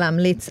 אני צריכה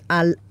להמליץ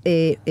על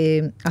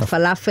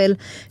הפלאפל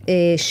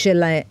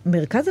של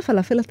מרכז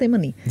הפלאפל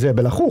התימני. זה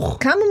בלחוך.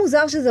 כמה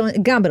מוזר שזה,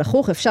 גם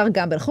בלחוך,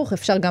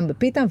 אפשר גם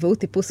בפיתה, והוא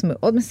טיפוס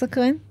מאוד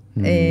מסקרן.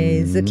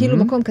 זה כאילו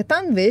מקום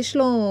קטן ויש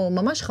לו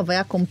ממש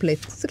חוויה קומפלט.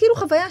 זה כאילו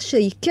חוויה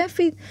שהיא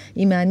כיפית,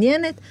 היא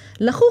מעניינת.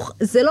 לחוך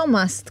זה לא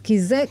מאסט,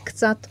 כי זה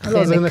קצת חלק.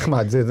 לא, זה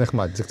נחמד,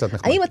 זה קצת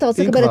נחמד. האם אתה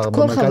רוצה לקבל את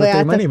כל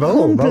חוויית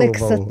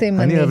הקומפלקס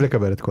התימני? אני אוהב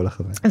לקבל את כל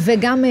החוויה.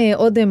 וגם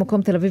עוד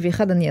מקום תל אביבי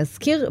אחד, אני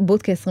אזכיר,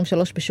 בודקה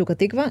 23 בשוק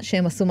התקווה,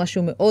 שהם עשו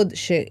משהו מאוד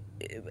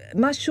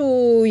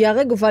משהו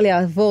יהרג ובל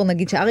יעבור,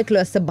 נגיד שאריק לא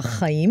יעשה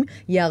בחיים,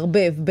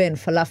 יערבב בין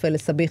פלאפל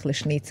לסביח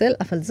לשניצל,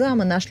 אבל זו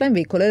המנה שלהם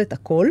והיא כוללת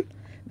הכל.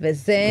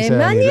 וזה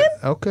מעניין.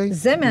 אוקיי.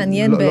 זה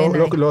מעניין בעיניי.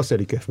 לא עושה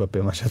לי כיף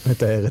בפה, מה שאת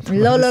מתארת.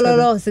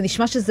 לא, זה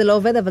נשמע שזה לא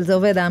עובד, אבל זה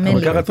עובד, האמן לי.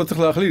 אבל ככה אתה צריך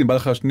להחליט, אם בא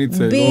לך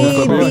שניצל.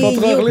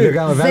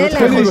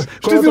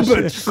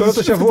 כל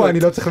אותו שבוע אני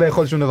לא צריך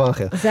לאכול שום דבר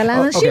אחר. זה על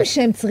האנשים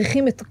שהם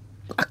צריכים את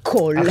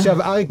הכל.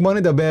 עכשיו, אריק, בוא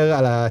נדבר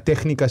על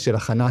הטכניקה של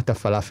הכנת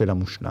הפלאפל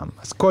המושלם.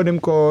 אז קודם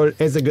כל,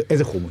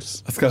 איזה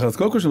חומוס? אז ככה, אז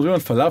קודם כל כשמדברים על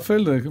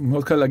פלאפל, זה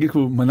מאוד קל להגיד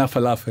כמו מנה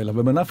פלאפל,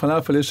 אבל במנה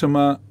פלאפל יש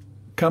שם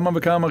כמה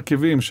וכמה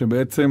מרכיבים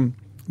שבעצם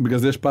בגלל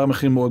זה יש פער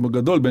מחיר מאוד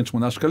גדול, בין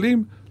 8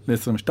 שקלים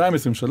ל-22,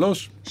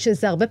 23.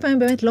 שזה הרבה פעמים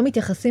באמת לא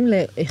מתייחסים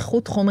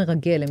לאיכות חומר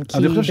הגלם, כי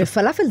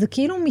בפלאפל זה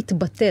כאילו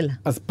מתבטל.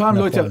 אז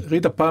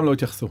פעם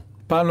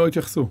לא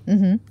התייחסו.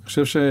 אני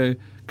חושב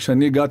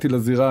שכשאני הגעתי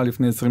לזירה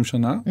לפני 20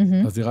 שנה,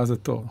 הזירה זה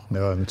טוב.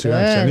 מצוין,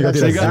 כשאני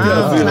הגעתי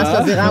לזירה. הוא נכנס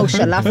לזירה, הוא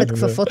שלף את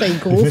כפפות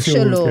האגרוף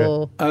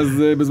שלו. אז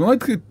בזמנו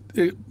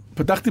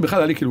פתחתי בכלל,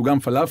 היה לי כאילו גם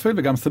פלאפל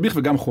וגם סביח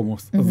וגם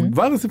חומוס. אז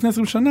כבר לפני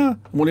 20 שנה,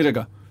 אמרו לי,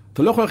 רגע,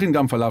 אתה לא יכול להכין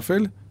גם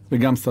פלאפל,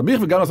 וגם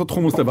סביח וגם לעשות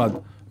חומוס לבד.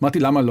 אמרתי,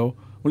 למה לא?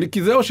 אמרו לי,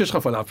 כי זה או שיש לך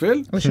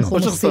פלאפל, או שיש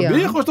לך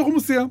סביח, או שיש לך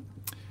חומוסיה.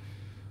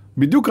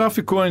 בדיוק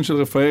רפי כהן של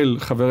רפאל,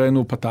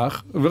 חברנו,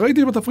 פתח,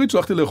 וראיתי בתפריט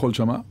שהלכתי לאכול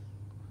שמה.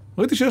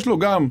 ראיתי שיש לו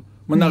גם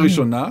מנה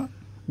ראשונה,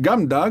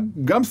 גם דג,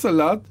 גם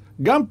סלט,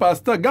 גם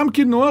פסטה, גם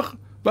קינוח,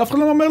 ואף אחד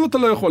לא אומר לו, אתה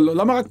לא יכול.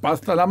 למה רק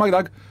פסטה? למה רק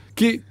דג?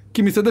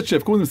 כי מסעדת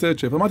שף, קוראים מסעדת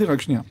שף. אמרתי,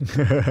 רק שנייה.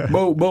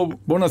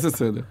 בואו נעשה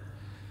סדר.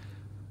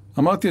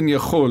 אמרתי, אני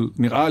יכול,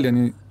 נראה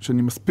לי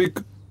שאני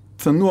מספיק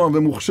צנוע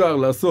ומוכשר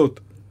לעשות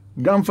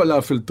גם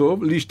פלאפל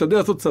טוב, להשתדל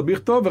לעשות סביח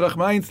טוב,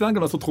 ורחמנא ליצלן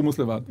גם לעשות חומוס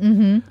לבד.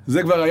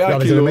 זה כבר היה כאילו...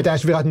 אבל זה באמת היה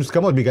שבירת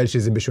מוסכמות, בגלל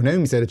שזה בשונה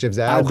ממסעדת שף,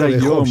 זה היה אוכל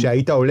רחוב,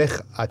 שהיית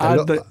הולך, אתה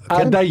לא...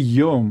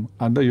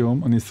 עד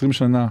היום, אני 20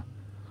 שנה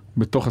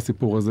בתוך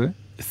הסיפור הזה,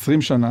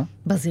 20 שנה.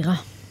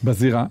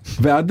 בזירה,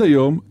 ועד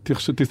היום,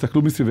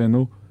 תסתכלו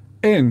מסביבנו,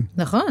 אין.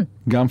 נכון.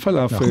 גם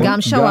פלאפל,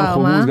 גם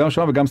שווארמה, גם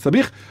שווארמה וגם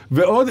סביח,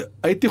 ועוד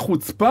הייתי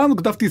חוצפן,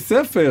 כתבתי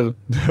ספר.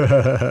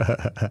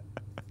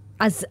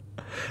 אז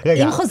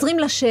אם חוזרים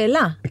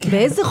לשאלה,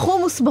 באיזה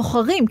חומוס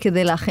בוחרים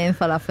כדי להכין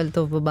פלאפל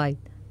טוב בבית?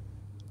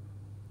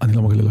 אני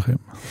לא מגלה לכם.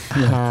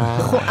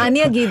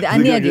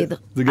 אני אגיד.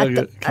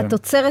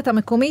 התוצרת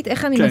המקומית,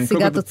 איך אני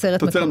משיגה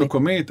תוצרת מקומית? תוצרת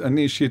מקומית,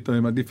 אני אישית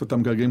מעדיף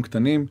אותם גרגירים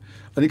קטנים.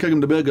 אני כרגע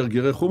מדבר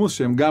גרגירי חומוס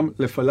שהם גם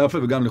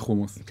לפלאפל וגם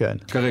לחומוס. כן.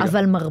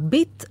 אבל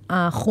מרבית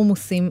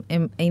החומוסים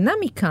הם אינם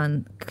מכאן.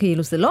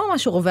 כאילו זה לא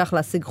משהו רווח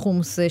להשיג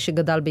חומוס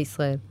שגדל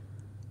בישראל.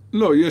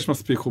 לא, יש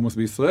מספיק חומוס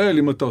בישראל,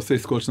 אם אתה עושה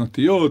עסקאות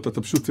שנתיות,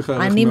 אתה פשוט צריך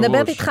להערך מראש. אני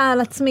מדברת איתך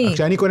על עצמי.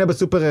 כשאני קונה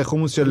בסופר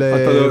חומוס של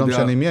לא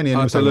משנה מי,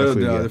 אני אתה לא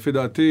יודע, לפי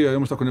דעתי,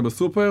 היום שאתה קונה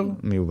בסופר,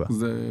 מיובא.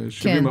 זה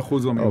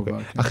 70% או מיובא.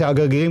 אחרי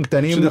הגרגירים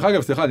קטנים... שדרך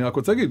אגב, סליחה, אני רק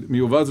רוצה להגיד,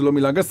 מיובא זה לא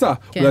מילה גסה,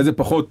 אולי זה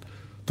פחות,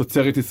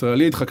 תוצרת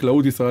ישראלית,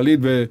 חקלאות ישראלית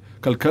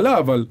וכלכלה,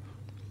 אבל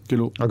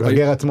כאילו...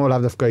 הגרגר עצמו לאו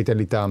דווקא ייתן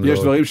לי טעם. יש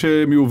דברים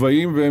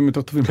שמיובאים והם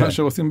יותר טובים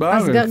מאשר עושים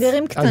בארץ. אז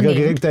גרגרים קטנים. אז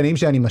גרגרים קטנים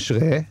שאני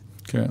משרה.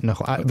 כן.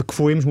 נכון.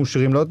 וקפואים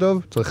שמושרים לא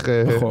טוב, צריך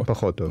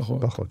פחות טוב.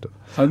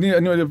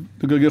 אני אוהב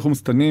גרגר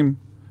חומוס קטנים,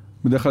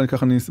 בדרך כלל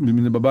ככה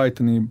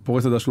בבית, אני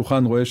פורס את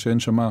השולחן, רואה שאין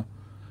שמה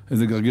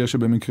איזה גרגר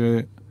שבמקרה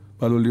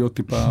בא לו להיות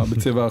טיפה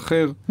בצבע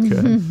אחר.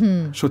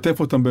 שוטף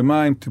אותם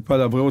במים, טיפה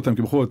לעברר אותם,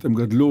 כי בכל זאת הם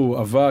גדלו,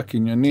 אבק,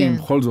 עניינים,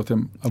 בכל זאת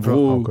הם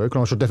עברו...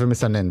 כלומר שוטף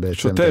ומסנן בעצם.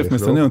 שוטף,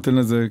 מסנן, נותן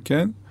לזה,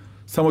 כן.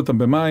 שם אותם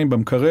במים,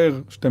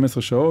 במקרר,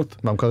 12 שעות.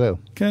 במקרר?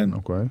 כן,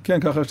 כן,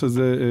 ככה יש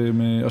לזה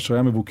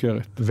השריה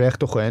מבוקרת. ואיך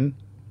טוחן?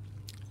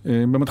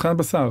 במטחנת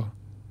בשר.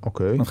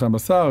 אוקיי. מטחנת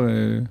בשר.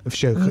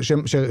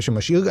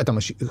 שמשאיר,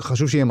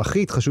 חשוב שיהיה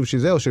מחית, חשוב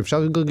שזה, או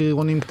שאפשר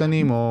גרגירונים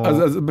קטנים, או...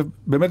 אז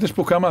באמת יש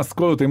פה כמה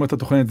אסכולות, אם אתה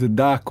טוחן את זה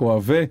דק או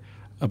עבה,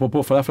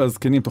 אפרופו פלאפל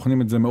הזקנים,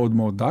 טוחנים את זה מאוד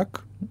מאוד דק.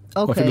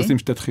 או אפילו עושים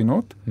שתי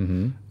טחינות.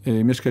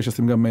 יש כאלה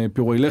שעושים גם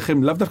פירורי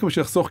לחם, לאו דווקא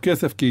בשביל לחסוך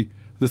כסף, כי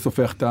זה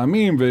סופח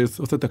טעמים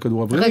ועושה את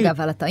הכדור אווירי. רגע,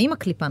 אבל אתה עם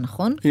הקליפה,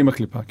 נכון? עם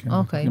הקליפה, כן.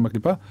 עם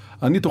הקליפה.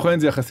 אני טוחן את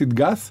זה יחסית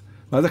גס,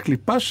 ואז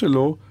הקליפה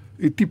שלו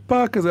היא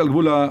טיפה כזה על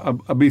גבול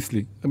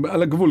הביסלי,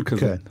 על הגבול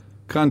כזה. כן.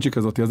 קראנצ'י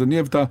כזאת. אז אני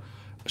אוהב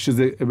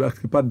שזה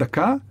הקליפה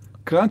דקה,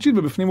 קראנצ'י,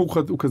 ובפנים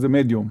הוא כזה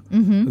מדיום.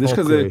 אז יש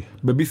כזה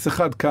בביס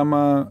אחד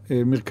כמה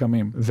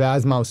מרקמים.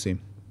 ואז מה עושים?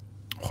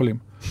 אוכלים.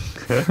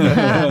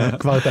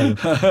 כבר טעים.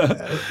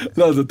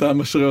 לא, אז אתה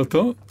משרה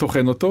אותו,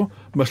 טוחן אותו.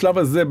 בשלב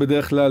הזה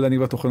בדרך כלל אני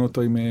כבר טוחן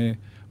אותו עם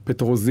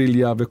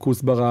פטרוזיליה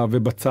וכוסברה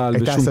ובצל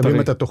ושום טרי. את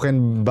העשבים אתה טוחן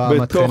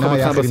במטחנה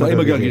יחד עם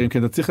הגרגירים. כן,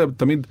 אתה צריך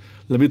תמיד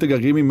להביא את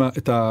הגרגירים,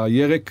 את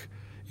הירק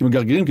עם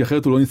הגרגירים, כי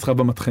אחרת הוא לא נסחב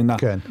במטחנה.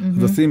 כן.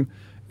 אז עושים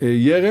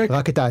ירק.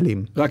 רק את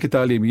העלים. רק את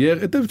העלים.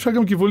 אפשר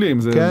גם כיבולים,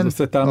 זה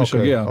עושה טעם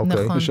משגע.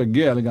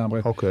 משגע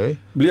לגמרי.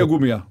 בלי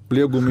הגומיה.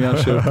 בלי הגומיה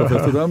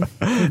שתופסת אותם.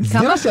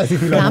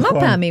 כמה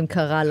פעמים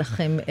קרה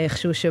לכם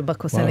איכשהו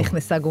שבקוסם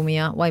נכנסה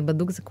גומיה? וואי,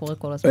 בדוק זה קורה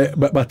כל הזמן.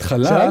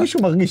 בהתחלה... שאלה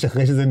מישהו מרגיש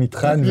אחרי שזה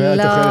נטחן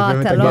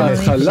לא, אתה לא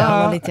אפשר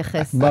לא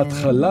להתייחס.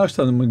 בהתחלה,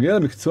 כשאתה מגיע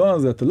למקצוע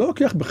הזה, אתה לא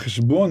לוקח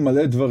בחשבון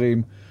מלא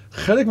דברים.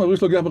 חלק מהדברים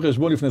שלא לוקח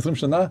בחשבון לפני 20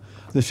 שנה,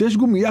 זה שיש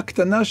גומייה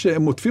קטנה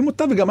שהם מוטפים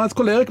אותה, וגם אז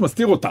כל הירק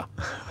מסתיר אותה.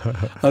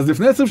 אז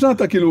לפני 20 שנה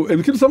אתה כאילו,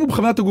 הם כאילו שמו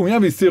בכוונת הגומייה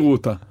והסירו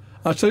אותה.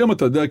 עד שהיום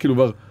אתה יודע, כאילו,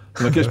 כבר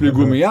מבקש בלי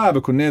גומייה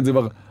וקונה את זה,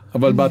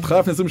 אבל בהתחלה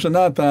לפני 20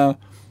 שנה אתה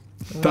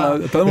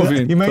לא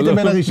מבין. אם הייתם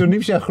בין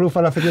הראשונים שאכלו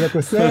פלאפל של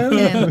הקוסם.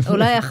 כן,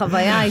 אולי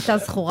החוויה הייתה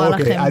זכורה לכם.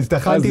 אוקיי, אז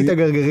טחנתי את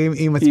הגרגרים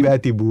עם מצביע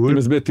טיבול. עם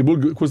מצביע טיבול,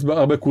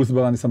 הרבה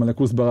כוסברה, אני שם עליה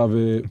כוסברה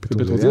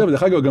ופטרוזיליה,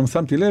 ודרך אגב גם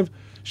שמתי לב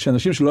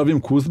שאנשים שלא אוהבים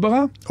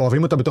כוסברה,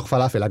 אוהבים אותה בתוך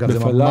פלאפל, אגב, זה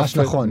ממש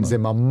נכון, זה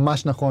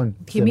ממש נכון.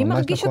 כי מי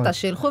מרגיש אותה?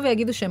 שילכו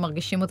ויגידו שהם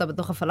מרגישים אותה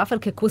בתוך הפלאפל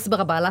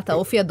ככוסברה בעלת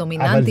האופי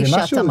הדומיננטי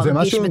שאתה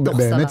מרגיש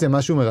בתוך סלט. באמת זה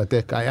משהו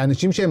מרתק.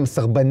 האנשים שהם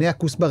סרבני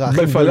הכוסברה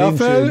הכי גדולים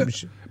בפלאפל,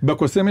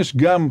 בקוסם יש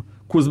גם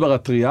כוסברה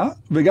טריה,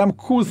 וגם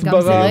כוסברה...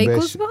 גם זרי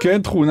כוסברה?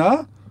 כן, תכונה.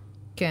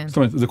 כן. זאת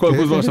אומרת, זה כל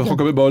הכוסברה שאתה יכול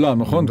לקבל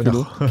בעולם, נכון?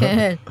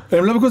 כן.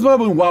 הם לא בכוסברה,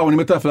 אומרים, וואו, אני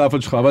מת על הפלאפל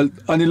שלך, אבל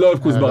אני לא אוהב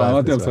כוסברה,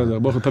 אמרתי, בסדר,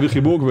 בוא, תביא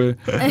חיבוק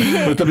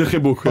ותביא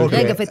חיבוק.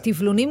 רגע,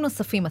 וטבלונים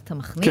נוספים אתה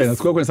מכניס? כן,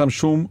 אז קודם כל אני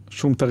שם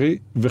שום טרי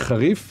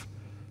וחריף,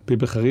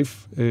 פלפל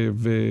חריף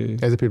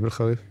איזה פלפל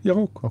חריף?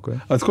 ירוק.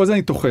 אז כל זה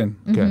אני טוחן,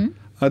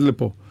 עד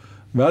לפה.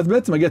 ואז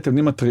בעצם מגיע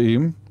תבלינים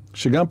הטריים,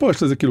 שגם פה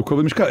יש לזה כאילו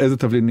כובד משקל, איזה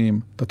תבלינים,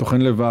 אתה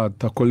טוחן לבד,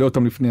 אתה קולה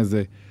אותם לפני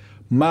זה.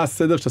 מה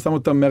הסדר שאתה שם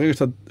אותם מהרגע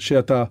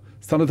שאתה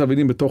שם את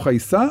התבלינים בתוך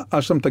העיסה,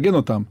 אז שאתה מתגן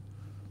אותם.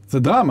 זה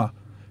דרמה.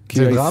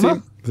 זה דרמה?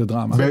 זה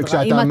דרמה.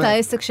 אם אתה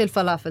עסק של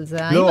פלאפל,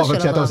 זה האמא של הדרמה. לא, אבל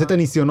כשאתה עושה את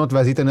הניסיונות,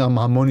 ואז היית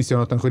המון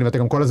ניסיונות, ואתה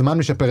גם כל הזמן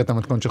משפר את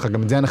המתכון שלך,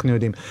 גם את זה אנחנו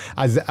יודעים.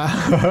 זה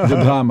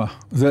דרמה,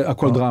 זה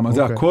הכל דרמה.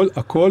 זה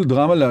הכל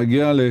דרמה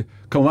להגיע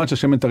כמובן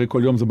שהשמן טרי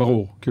כל יום, זה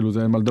ברור. כאילו,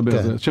 זה אין מה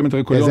לדבר. שמן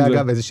טרי כל יום זה... איזה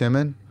אגב, איזה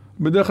שמן?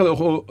 בדרך כלל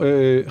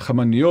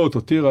חמניות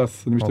או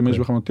תירס, אני משתמש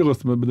בחמניות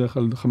תירס, בדרך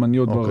כלל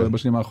חמניות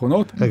בשנים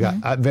האחרונות. רגע,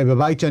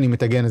 ובבית שאני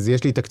מתגן, אז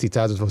יש לי את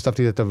הקציצה הזאת,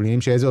 והוספתי את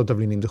התבלינים, שאיזה עוד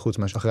תבלינים זה חוץ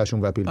אחרי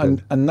השום והפלפל?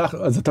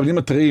 אז התבלינים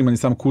הטריים, אני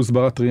שם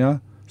כוסברה טריה,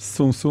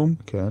 סום,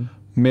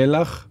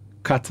 מלח,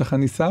 קצח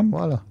אני שם,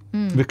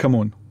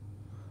 וכמון.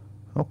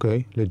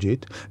 אוקיי,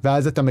 לג'יט.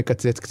 ואז אתה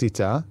מקצץ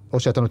קציצה, או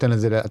שאתה נותן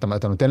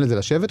לזה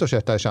לשבת, או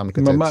שאתה שם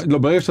מקצץ? לא,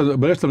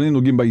 ברגע שתבלינים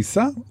נוגעים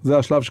בעיסה, זה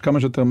השלב שכמה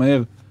שיותר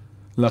מהר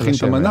להכין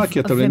את המנה, כי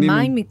התבלינים... ומה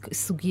עם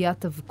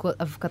סוגיית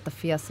אבקת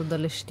אפייה, סודה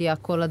לשתייה,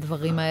 כל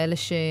הדברים האלה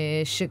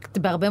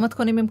שבהרבה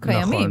מתכונים הם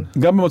קיימים?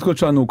 גם במתכון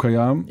שלנו הוא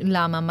קיים.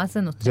 למה? מה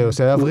זה נותן? זה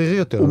עושה אוורירי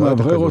יותר. הוא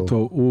מעברר אותו.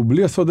 הוא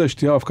בלי הסודה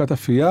לשתייה או אבקת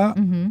אפייה,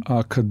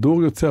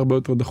 הכדור יוצא הרבה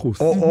יותר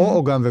דחוס.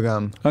 או גם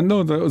וגם.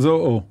 לא, זה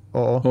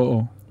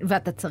או.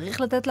 ואתה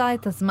צריך לתת לה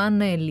את הזמן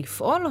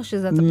לפעול, או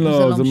שזה לא משנה?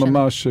 לא, זה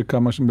ממש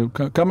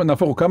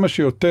כמה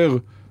שיותר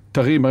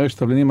טרים, הרי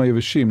שתבלינים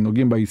היבשים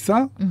נוגעים בעיסה,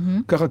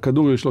 ככה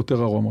כדור יש לו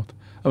יותר ארומות.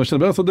 אבל כשאתה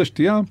מדבר על סודה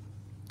שתייה,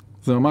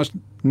 זה ממש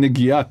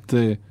נגיעת, אתה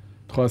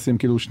יכול לשים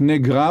כאילו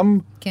 2 גרם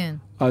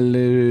על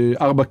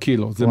 4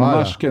 קילו. זה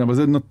ממש, כן, אבל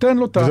זה נותן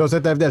לו את ה... זה עושה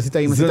את ההבדל, עשית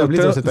עם עשית בלי,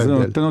 זה עושה את ההבדל.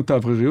 זה נותן לו את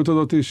האווריריות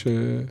הזאת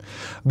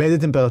באיזה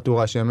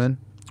טמפרטורה שמן?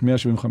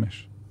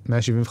 175.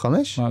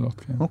 175? מעלות,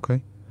 כן. אוקיי.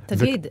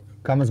 תגיד.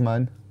 כמה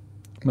זמן?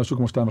 משהו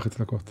כמו 2.5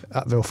 דקות.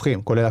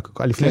 והופכים, כולל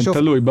לפני כן, שוף?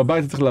 תלוי,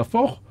 בבית צריך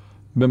להפוך,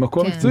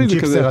 במקום מקצועי זה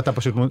כזה. צ'יפסר אתה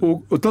פשוט...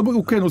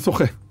 הוא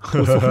שוחה.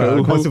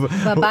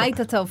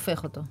 בבית אתה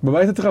הופך אותו.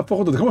 בבית אתה צריך להפוך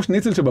אותו, זה כמו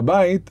שניצל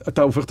שבבית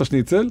אתה הופך את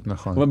השניצל,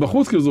 אבל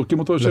בחוץ כאילו זורקים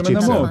אותו לשמן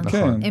עמוק.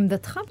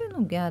 עמדתך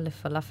בנוגע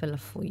לפלאפל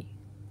אפוי.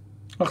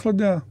 אחלה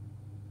דעה.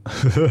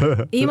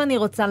 אם אני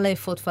רוצה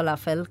לאפות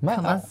פלאפל,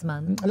 כמה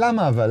זמן?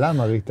 למה אבל?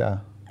 למה ריטה?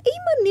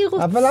 אם אני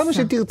רוצה... אבל למה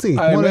שתרצי?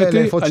 כמו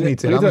לאפות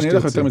שניצל, למה אני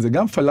אלך יותר מזה,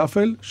 גם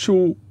פלאפל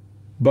שהוא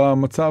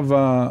במצב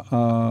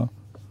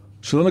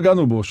שלא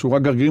נגענו בו, שהוא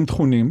רק גרגירים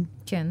תכונים.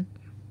 כן.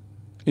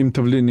 עם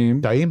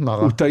תבלינים. טעים? מה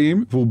רע? הוא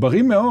טעים, והוא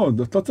בריא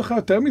מאוד, אתה לא צריך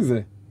יותר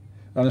מזה.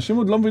 האנשים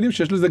עוד לא מבינים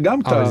שיש לזה גם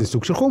טעם. אבל זה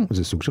סוג של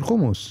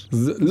חומוס.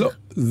 זה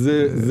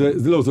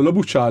לא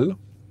בושל.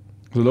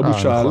 זה לא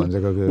בושל.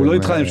 הוא לא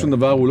יתחן עם שום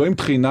דבר, הוא לא עם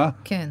תחינה.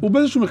 הוא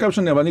באיזשהו מרכב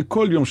שני, אבל אני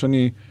כל יום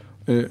שאני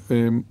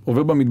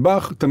עובר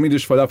במטבח, תמיד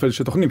יש פלאפל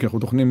שתוכנים, כי אנחנו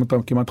תוכנים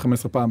אותם כמעט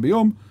 15 פעם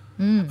ביום.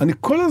 אני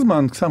כל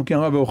הזמן שם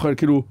קערה ואוכל,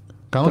 כאילו,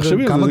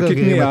 תחשבי, זה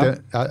קטניה,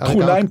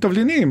 תכולה עם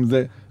תבלינים,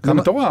 זה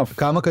מטורף.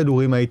 כמה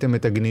כדורים הייתם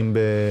מתגנים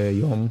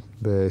ביום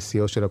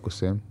בשיאו של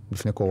הקוסם,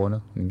 לפני קורונה,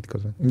 אני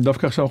מתכוון?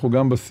 דווקא עכשיו אנחנו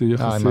גם בשיא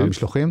יחסית. עם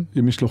המשלוחים?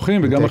 עם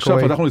משלוחים, וגם עכשיו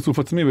פתחנו איסוף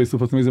עצמי,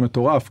 ואיסוף עצמי זה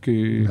מטורף,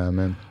 כי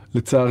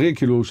לצערי,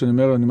 כאילו, שאני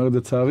אומר את זה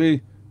לצערי,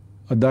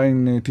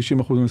 עדיין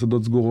 90%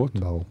 ממסעדות סגורות.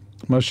 ברור.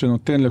 מה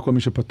שנותן לכל מי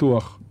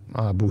שפתוח.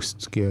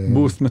 בוסט.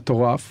 בוסט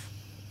מטורף.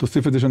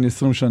 תוסיף את זה שאני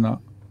 20 שנה.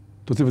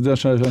 תוסיף את זה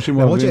שאנשים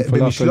אוהבים פלאפל.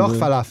 למרות שבמשלוח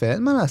פלאפל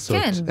אין מה לעשות.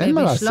 כן,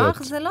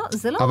 במשלוח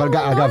זה לא... אבל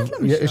אגב,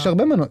 יש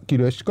הרבה מנות,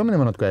 כאילו יש כל מיני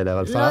מנות כאלה,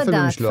 אבל פלאפל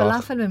במשלוח. לא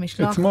יודעת, פלאפל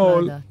במשלוח לא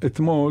יודעת.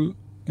 אתמול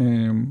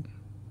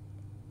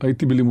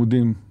הייתי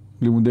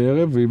בלימודי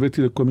ערב,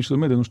 והבאתי לכל מי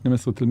שלומד, היינו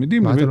 12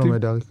 תלמידים. מה אתה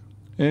לומד, אריק?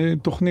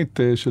 תוכנית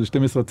של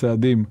 12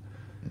 צעדים.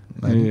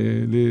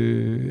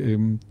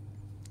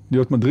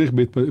 להיות מדריך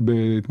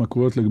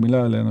בהתמכרויות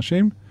לגמילה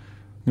לאנשים.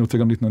 אני רוצה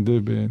גם להתנדב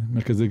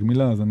במרכזי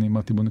גמילה, אז אני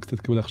אמרתי בוא קצת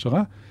קבל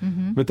הכשרה.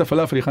 ואת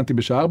הפלאפל הכנתי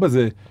בשעה 4,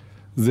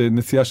 זה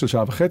נסיעה של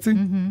שעה וחצי.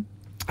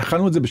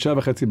 הכנו את זה בשעה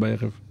וחצי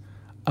בערב.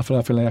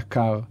 הפלאפל היה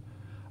קר,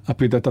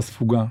 הפיתה הייתה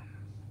ספוגה.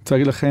 רוצה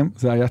להגיד לכם,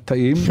 זה היה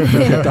טעים,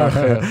 בקטע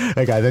אחר.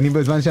 רגע, אז אני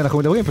בזמן שאנחנו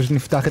מדברים, פשוט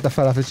נפתח את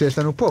הפלאפל שיש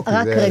לנו פה.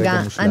 רק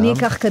רגע, אני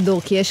אקח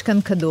כדור, כי יש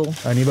כאן כדור.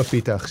 אני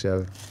בפיתה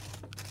עכשיו.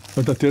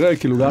 ואתה תראה,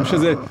 כאילו, גם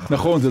שזה,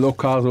 נכון, זה לא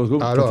קר, זה לא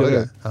סגור, אתה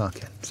תראה.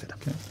 כן, בסדר.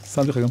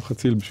 שמתי לך גם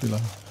חציל בשבילה.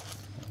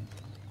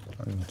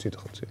 אני מוציא את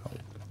החציל.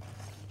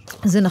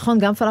 זה נכון,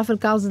 גם פלאפל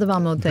קר זה דבר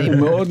מאוד טעים.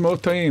 הוא מאוד מאוד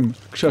טעים.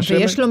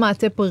 ויש לו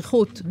מעטה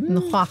פריחות,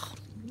 נוכח.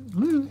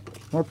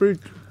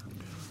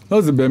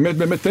 לא, זה באמת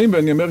באמת טעים,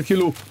 ואני אומר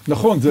כאילו,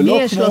 נכון, זה לא כמו...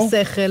 מי יש לו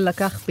שכל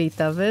לקח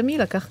פיתה, ומי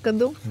לקח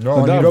כדור?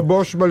 לא, אני לא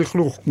בוש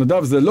בלכלוך.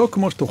 נדב, זה לא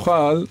כמו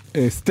שתאכל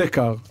סטייק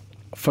קר.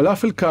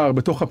 פלאפל קר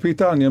בתוך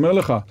הפיתה, אני אומר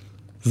לך,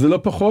 זה לא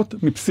פחות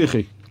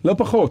מפסיכי. לא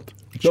פחות.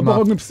 לא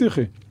פחות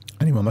מפסיכי.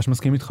 אני ממש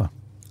מסכים איתך.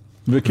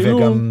 וכאילו...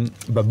 וגם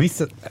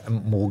בביס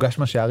מורגש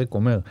מה שאריק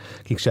אומר,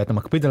 כי כשאתה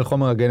מקפיד על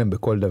חומר הגלם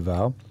בכל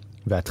דבר,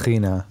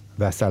 והטחינה,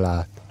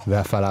 והסלט,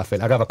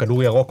 והפלאפל, אגב,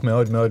 הכדור ירוק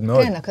מאוד מאוד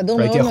מאוד. כן, הכדור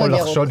מאוד מאוד ירוק. הייתי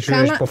יכול לחשוד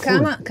שיש פה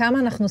פול. כמה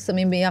אנחנו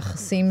שמים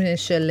ביחסים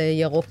של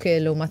ירוק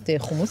לעומת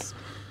חומוס?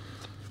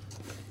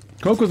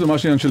 קודם כל זה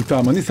ממש עניין של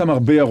טעם, אני שם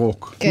הרבה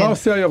ירוק. מה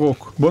עושה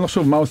הירוק? בוא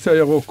נחשוב, מה עושה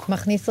הירוק?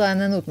 מכניס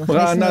רעננות, מכניס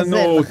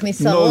נוזל,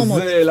 מכניס ארומות.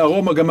 נוזל,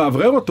 ארומה, גם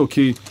מעברר אותו,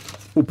 כי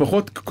הוא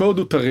פחות, כל עוד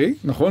הוא טרי,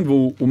 נכון?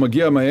 והוא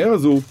מגיע מהר,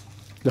 אז הוא...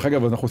 דרך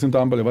אגב, אנחנו עושים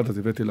טעם בלבד, אז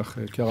הבאתי לך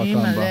קערת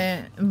טעם בה.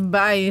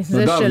 ביי,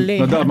 זה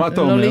שלי. נדב, מה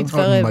אתה אומר? לא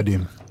להתקרב.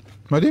 מדהים.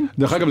 מדהים.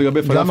 דרך אגב,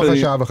 לגבי פלאפל... גם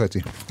אחרי שעה וחצי.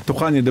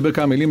 תוכל, אני אדבר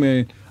כמה מילים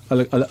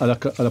על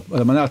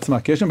המנה עצמה,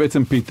 כי יש שם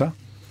בעצם פיתה.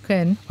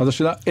 כן. אז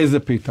השאלה, איזה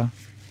פיתה?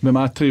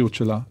 ומה הטריות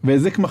שלה?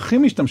 ואיזה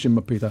קמחים משתמשים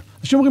בפיתה?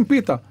 אנשים אומרים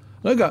פיתה.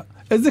 רגע,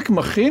 איזה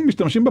קמחים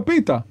משתמשים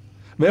בפיתה?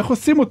 ואיך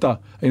עושים אותה?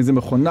 האם זה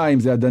מכונה, האם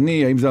זה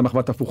ידני, האם זה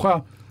המחבת הפוכה?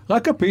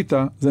 רק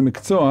הפיתה זה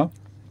מקצוע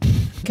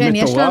כן,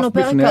 יש לנו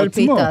פרק על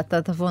פיתה,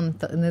 אתה תבוא,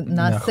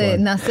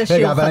 נעשה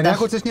שיעור חדש. אבל אני רק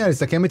רוצה שנייה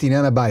לסכם את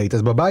עניין הבית.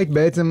 אז בבית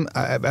בעצם,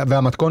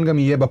 והמתכון גם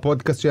יהיה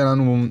בפודקאסט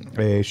שלנו,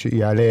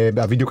 שיעלה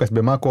הווידאוקאסט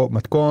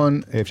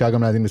במתכון, אפשר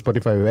גם להזין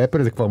בספוטיפיי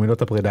ובאפל, זה כבר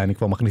מילות הפרידה, אני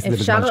כבר מכניס את זה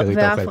בזמן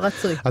שריטה אוכל. אפשר ואף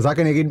רצוי. אז רק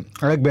אני אגיד,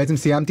 רק בעצם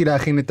סיימתי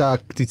להכין את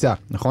הקציצה,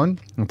 נכון?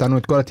 נתנו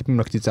את כל הטיפים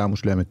לקציצה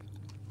המושלמת.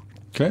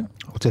 כן.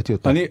 הוצאתי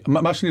אותה.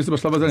 מה שאני עושה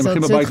בשלב הזה, אני מכין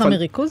בבית... זה הוציא אותך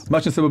מריכוז?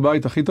 מה שאני עושה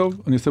בבית הכי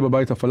טוב, אני עושה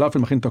בבית הפלאפל,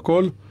 מכין את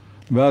הכל,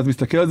 ואז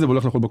מסתכל על זה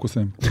והולך לאכול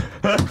בקוסם.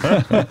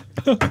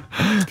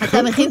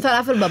 אתה מכין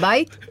פלאפל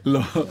בבית?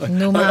 לא.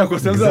 נו מה?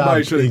 הקוסם זה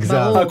הבית שלי.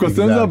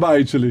 הקוסם זה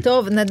הבית שלי.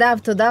 טוב, נדב,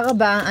 תודה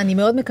רבה. אני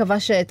מאוד מקווה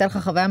שהייתה לך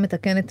חוויה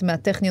מתקנת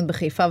מהטכניון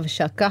בחיפה,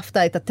 ושעקפת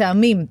את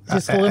הטעמים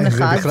שזכורים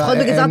לך. אז לפחות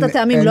בגזרת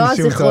הטעמים, לא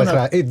הזיכרונות.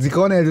 את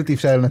זיכרון הילדות אי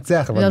אפשר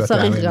לנצח, אבל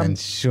בטעמים אין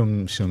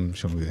שום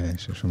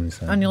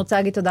ניסיון. אני רוצה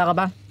להגיד תודה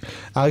רבה.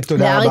 אריק,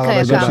 תודה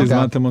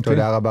רבה.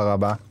 תודה רבה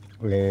רבה.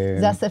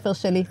 זה הספר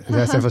שלי.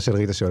 זה הספר של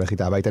ריטה שהולך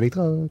איתה הביתה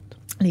להתראות.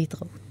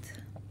 להתראות.